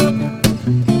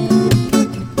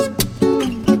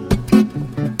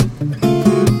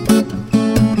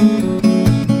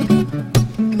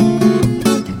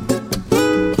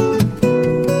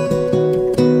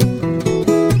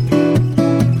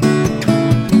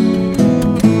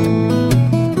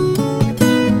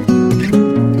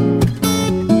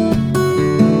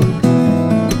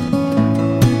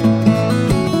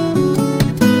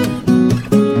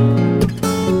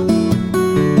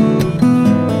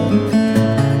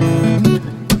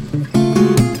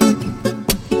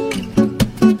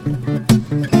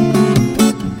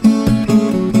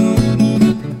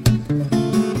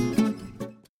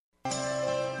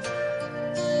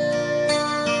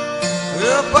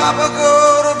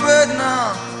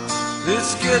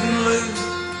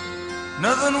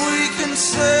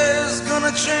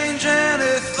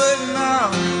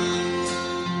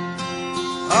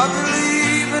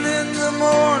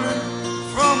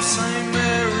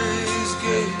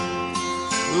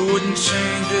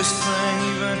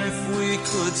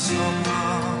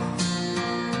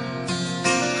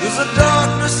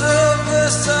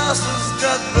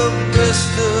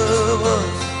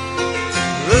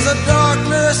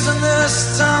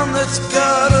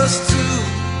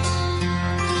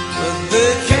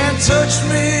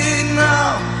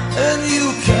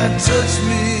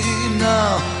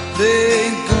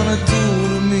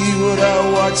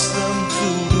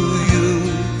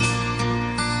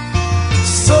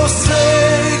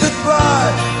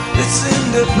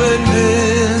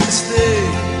 Independence Day.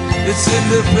 It's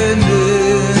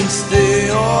Independence Day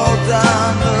all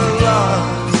down the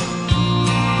line.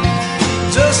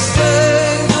 Just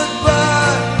say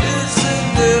goodbye. It's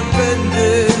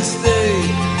Independence Day.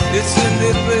 It's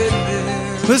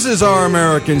Independence. This is Our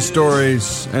American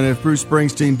Stories, and if Bruce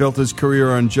Springsteen built his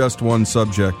career on just one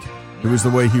subject, it was the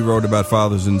way he wrote about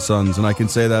fathers and sons, and I can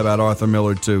say that about Arthur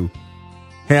Miller, too.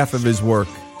 Half of his work,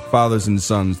 fathers and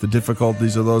sons, the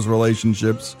difficulties of those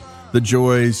relationships, the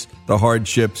joys, the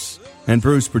hardships, and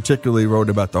Bruce particularly wrote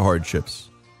about the hardships.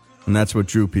 And that's what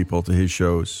drew people to his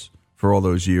shows for all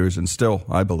those years, and still,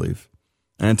 I believe,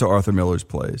 and to Arthur Miller's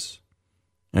plays.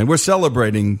 And we're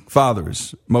celebrating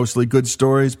fathers, mostly good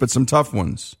stories, but some tough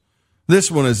ones.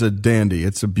 This one is a dandy.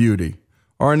 It's a beauty.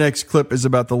 Our next clip is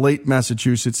about the late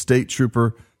Massachusetts State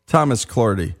Trooper Thomas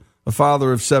Clardy, a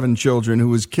father of 7 children who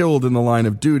was killed in the line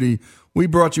of duty. We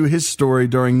brought you his story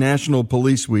during National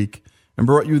Police Week and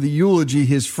brought you the eulogy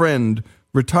his friend,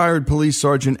 retired Police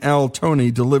Sergeant Al Toney,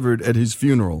 delivered at his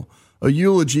funeral, a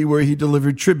eulogy where he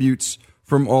delivered tributes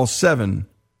from all 7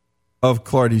 of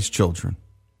Clardy's children.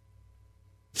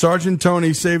 Sergeant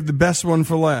Toney saved the best one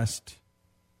for last,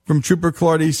 from Trooper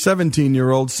Clardy's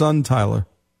 17-year-old son, Tyler,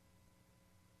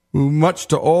 who, much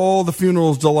to all the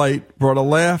funeral's delight, brought a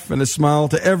laugh and a smile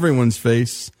to everyone's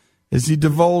face as he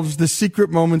divulged the secret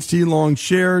moments he long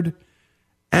shared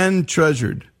and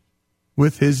treasured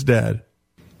with his dad.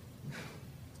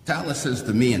 Tyler says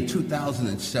to me in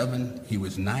 2007, he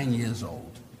was 9 years old.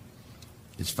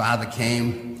 His father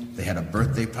came, they had a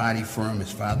birthday party for him.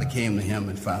 His father came to him,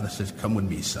 and father says, "Come with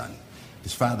me, son."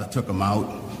 His father took him out.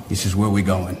 He says, "Where are we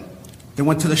going?" They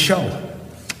went to the show.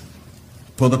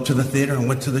 Pulled up to the theater and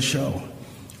went to the show.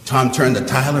 Tom turned to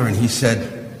Tyler and he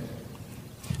said,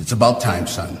 "It's about time,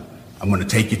 son. I'm going to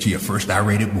take you to your first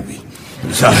R-rated movie."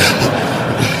 So,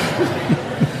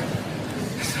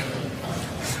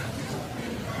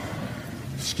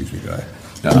 excuse me, guy.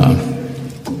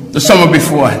 The summer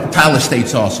before, Tyler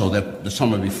states also that the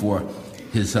summer before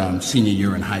his senior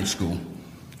year in high school,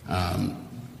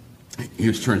 he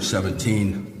was turned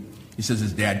 17. He says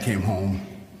his dad came home.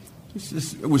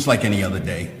 It was like any other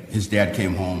day. His dad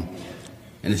came home,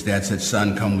 and his dad said,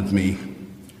 "Son, come with me."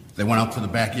 They went out to the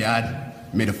backyard,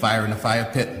 made a fire in the fire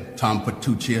pit. Tom put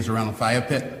 2 chairs around the fire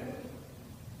pit.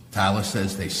 Tyler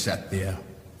says they sat there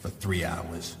for 3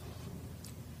 hours.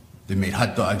 They made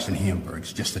hot dogs and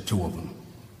hamburgers, just the 2 of them.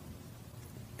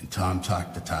 And Tom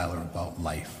talked to Tyler about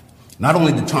life. Not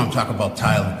only did Tom tell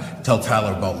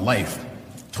Tyler about life,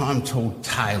 Tom told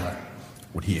Tyler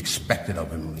what he expected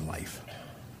of him in life.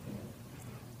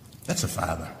 That's a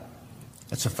father.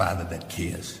 That's a father that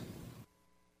cares.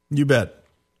 You bet.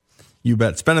 You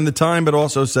bet. Spending the time, but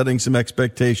also setting some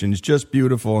expectations. Just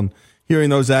beautiful. And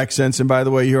hearing those accents. And by the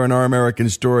way, here on Our American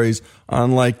Stories,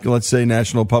 unlike, let's say,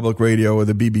 National Public Radio or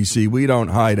the BBC, we don't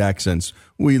hide accents.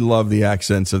 We love the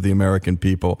accents of the American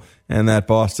people. And that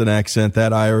Boston accent,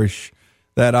 that Irish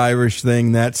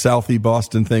thing, that Southie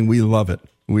Boston thing, we love it.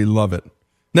 We love it.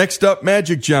 Next up,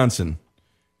 Magic Johnson.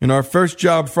 In our First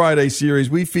Job Friday series,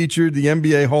 we featured the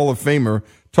NBA Hall of Famer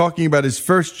talking about his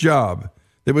first job.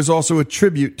 There was also a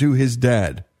tribute to his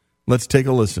dad. Let's take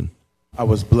a listen. I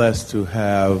was blessed to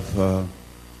have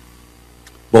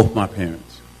both my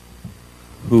parents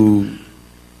who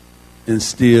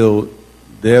instilled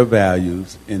their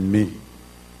values in me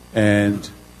and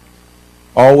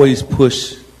always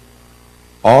pushed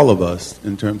all of us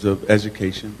in terms of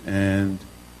education, and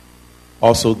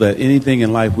also that anything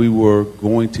in life we were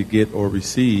going to get or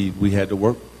receive, we had to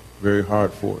work very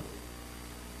hard for it.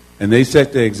 And they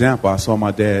set the example. I saw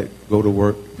my dad go to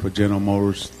work for General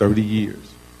Motors 30 years.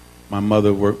 My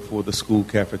mother worked for the school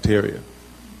cafeteria.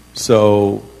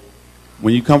 So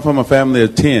when you come from a family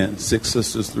of 10, 6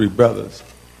 sisters, 3 brothers,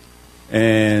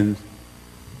 and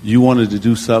you wanted to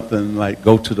do something like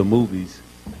go to the movies,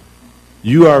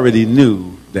 you already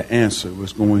knew the answer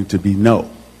was going to be no.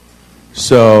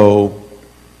 So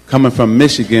coming from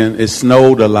Michigan, it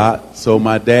snowed a lot. So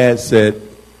my dad said,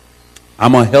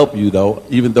 "I'm going to help you, though."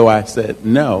 Even though I said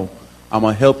no, I'm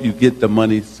going to help you get the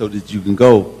money so that you can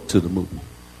go to the movie.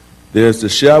 There's the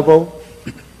shovel,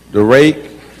 the rake,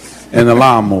 and the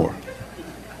lawnmower.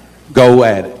 Go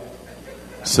at it.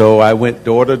 So I went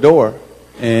door to door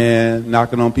and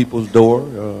knocking on people's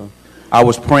door. I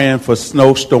was praying for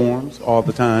snowstorms all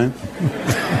the time.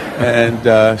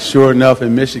 And sure enough,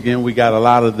 in Michigan, we got a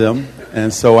lot of them.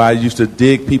 And so I used to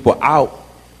dig people out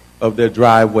of their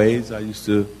driveways. I used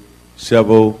to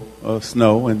shovel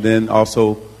snow, and then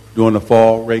also during the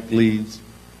fall, rake leaves,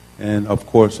 and of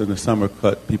course in the summer,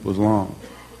 cut people's lawns.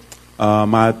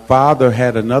 My father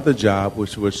had another job,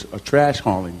 which was a trash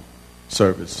hauling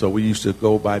service. So we used to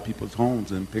go by people's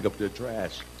homes and pick up their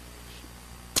trash.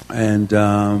 And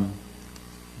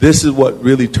this is what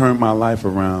really turned my life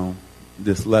around,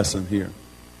 this lesson here.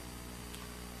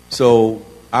 So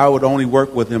I would only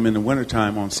work with him in the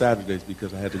wintertime on Saturdays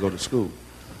because I had to go to school.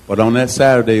 But on that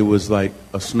Saturday, it was like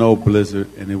a snow blizzard,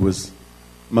 and it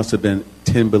must have been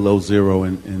 10 below zero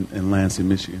in Lansing,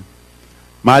 Michigan.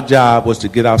 My job was to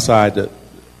get outside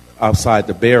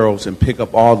the barrels and pick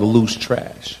up all the loose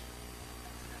trash.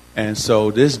 And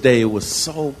so this day it was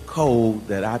so cold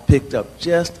that I picked up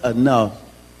just enough,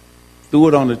 threw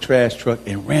it on the trash truck,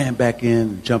 and ran back in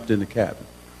and jumped in the cabin.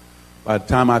 By the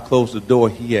time I closed the door,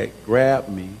 he had grabbed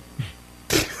me,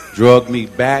 dragged me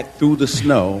back through the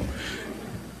snow,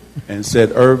 and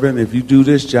said, Irvin, if you do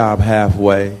this job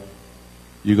halfway,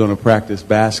 you're going to practice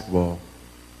basketball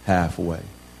halfway.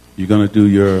 You're going to do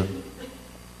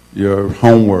your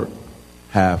homework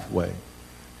halfway.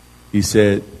 He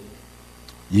said,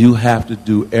 you have to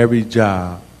do every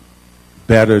job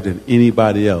better than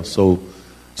anybody else.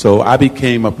 So I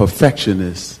became a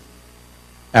perfectionist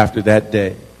after that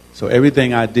day. So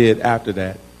everything I did after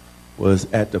that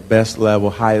was at the best level,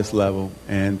 highest level,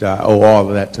 and I owe all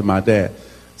of that to my dad.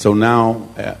 So now,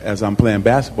 as I'm playing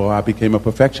basketball, I became a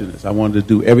perfectionist. I wanted to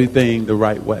do everything the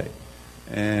right way.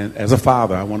 And as a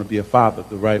father, I want to be a father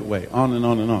the right way, on and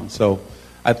on and on. So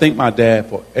I thank my dad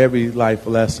for every life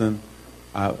lesson.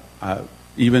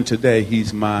 Even today,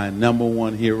 he's my number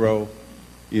one hero.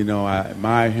 You know, I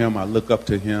admire him. I look up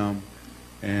to him.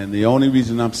 And the only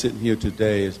reason I'm sitting here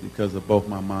today is because of both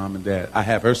my mom and dad. I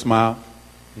have her smile.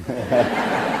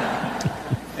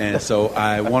 And so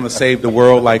I want to save the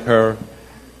world like her.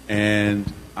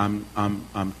 And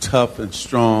I'm tough and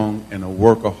strong and a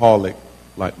workaholic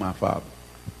like my father.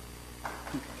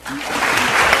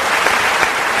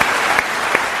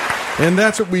 And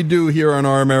that's what we do here on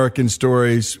Our American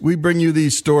Stories. We bring you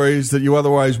these stories that you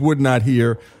otherwise would not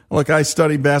hear. Look, I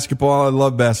study basketball. I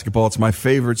love basketball. It's my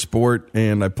favorite sport,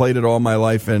 and I played it all my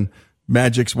life, and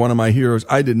Magic's one of my heroes.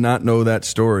 I did not know that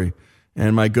story.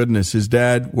 And my goodness, his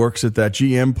dad works at that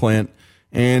GM plant,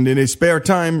 and in his spare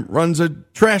time runs a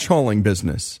trash hauling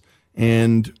business.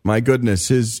 And my goodness,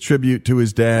 his tribute to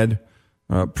his dad,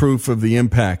 proof of the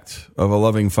impact of a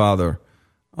loving father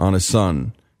on a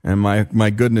son. And my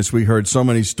goodness, we heard so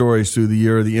many stories through the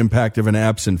year, the impact of an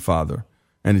absent father,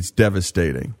 and it's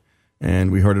devastating.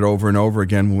 And we heard it over and over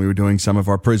again when we were doing some of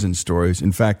our prison stories.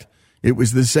 In fact, it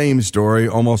was the same story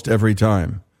almost every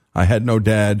time. I had no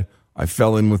dad. I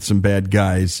fell in with some bad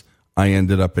guys. I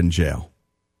ended up in jail.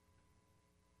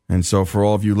 And so for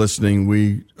all of you listening,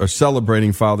 we are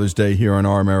celebrating Father's Day here on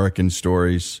Our American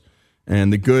Stories.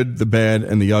 And the good, the bad,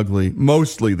 and the ugly,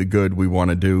 mostly the good we want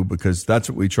to do, because that's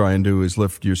what we try and do, is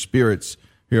lift your spirits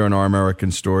here on Our American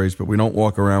Stories. But we don't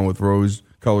walk around with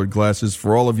rose-colored glasses.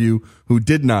 For all of you who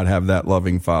did not have that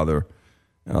loving father,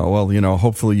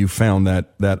 hopefully you found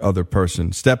that other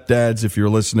person. Stepdads, if you're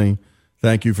listening,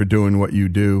 thank you for doing what you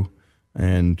do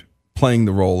and playing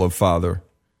the role of father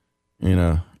in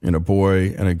a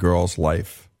boy and a girl's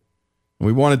life.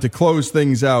 We wanted to close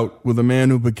things out with a man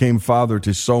who became father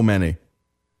to so many.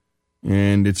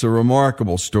 And it's a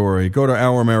remarkable story. Go to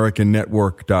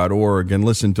OurAmericanNetwork.org and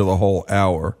listen to the whole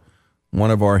hour.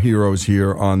 One of our heroes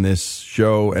here on this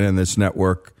show and in this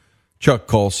network, Chuck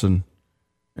Colson.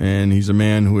 And he's a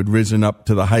man who had risen up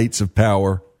to the heights of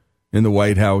power in the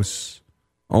White House,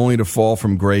 only to fall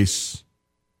from grace.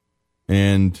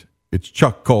 And it's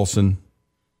Chuck Colson.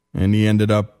 And he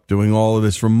ended up doing all of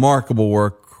this remarkable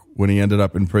work when he ended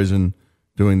up in prison,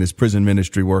 doing this prison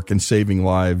ministry work and saving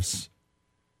lives.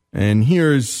 And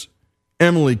here's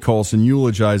Emily Colson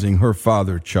eulogizing her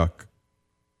father, Chuck.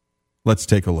 Let's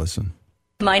take a listen.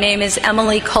 My name is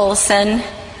Emily Colson,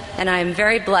 and I am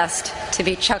very blessed to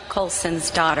be Chuck Colson's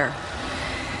daughter.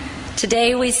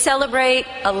 Today we celebrate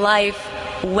a life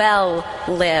well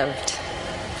lived.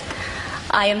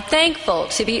 I am thankful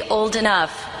to be old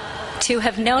enough to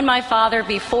have known my father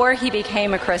before he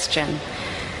became a Christian,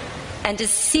 and to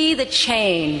see the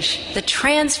change, the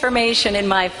transformation in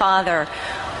my father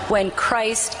when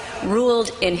Christ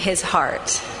ruled in his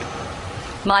heart.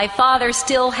 My father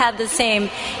still had the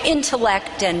same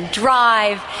intellect and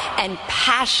drive and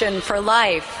passion for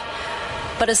life,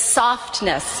 but a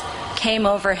softness came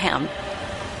over him.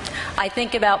 I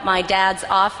think about my dad's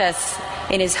office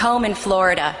in his home in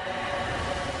Florida,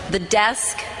 the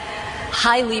desk,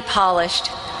 highly polished,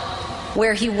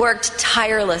 where he worked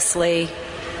tirelessly.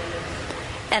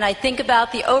 And I think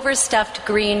about the overstuffed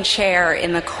green chair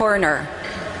in the corner,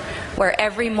 where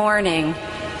every morning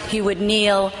he would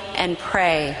kneel and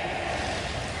pray.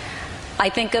 I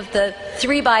think of the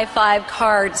 3x5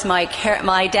 cards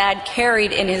my dad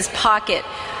carried in his pocket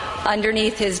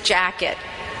underneath his jacket.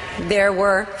 There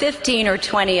were 15 or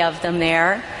 20 of them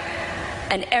there,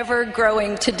 an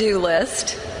ever-growing to-do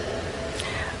list.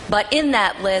 But in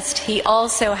that list, he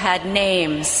also had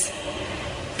names,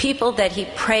 people that he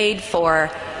prayed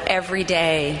for every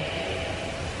day.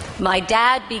 My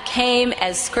dad became,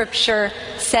 as Scripture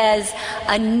says,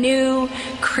 a new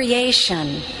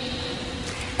creation,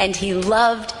 and he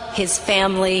loved his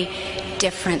family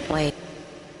differently.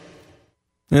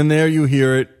 And there you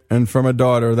hear it, and from a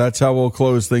daughter. That's how we'll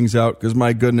close things out, because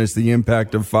my goodness, the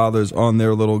impact of fathers on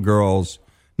their little girls.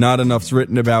 Not enough's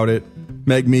written about it.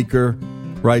 Meg Meeker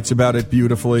writes about it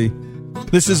beautifully.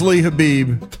 This is Lee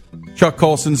Habib. Chuck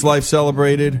Colson's life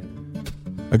celebrated.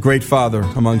 A great father,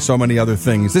 among so many other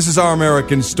things. This is Our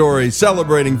American Story,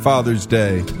 celebrating Father's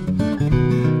Day.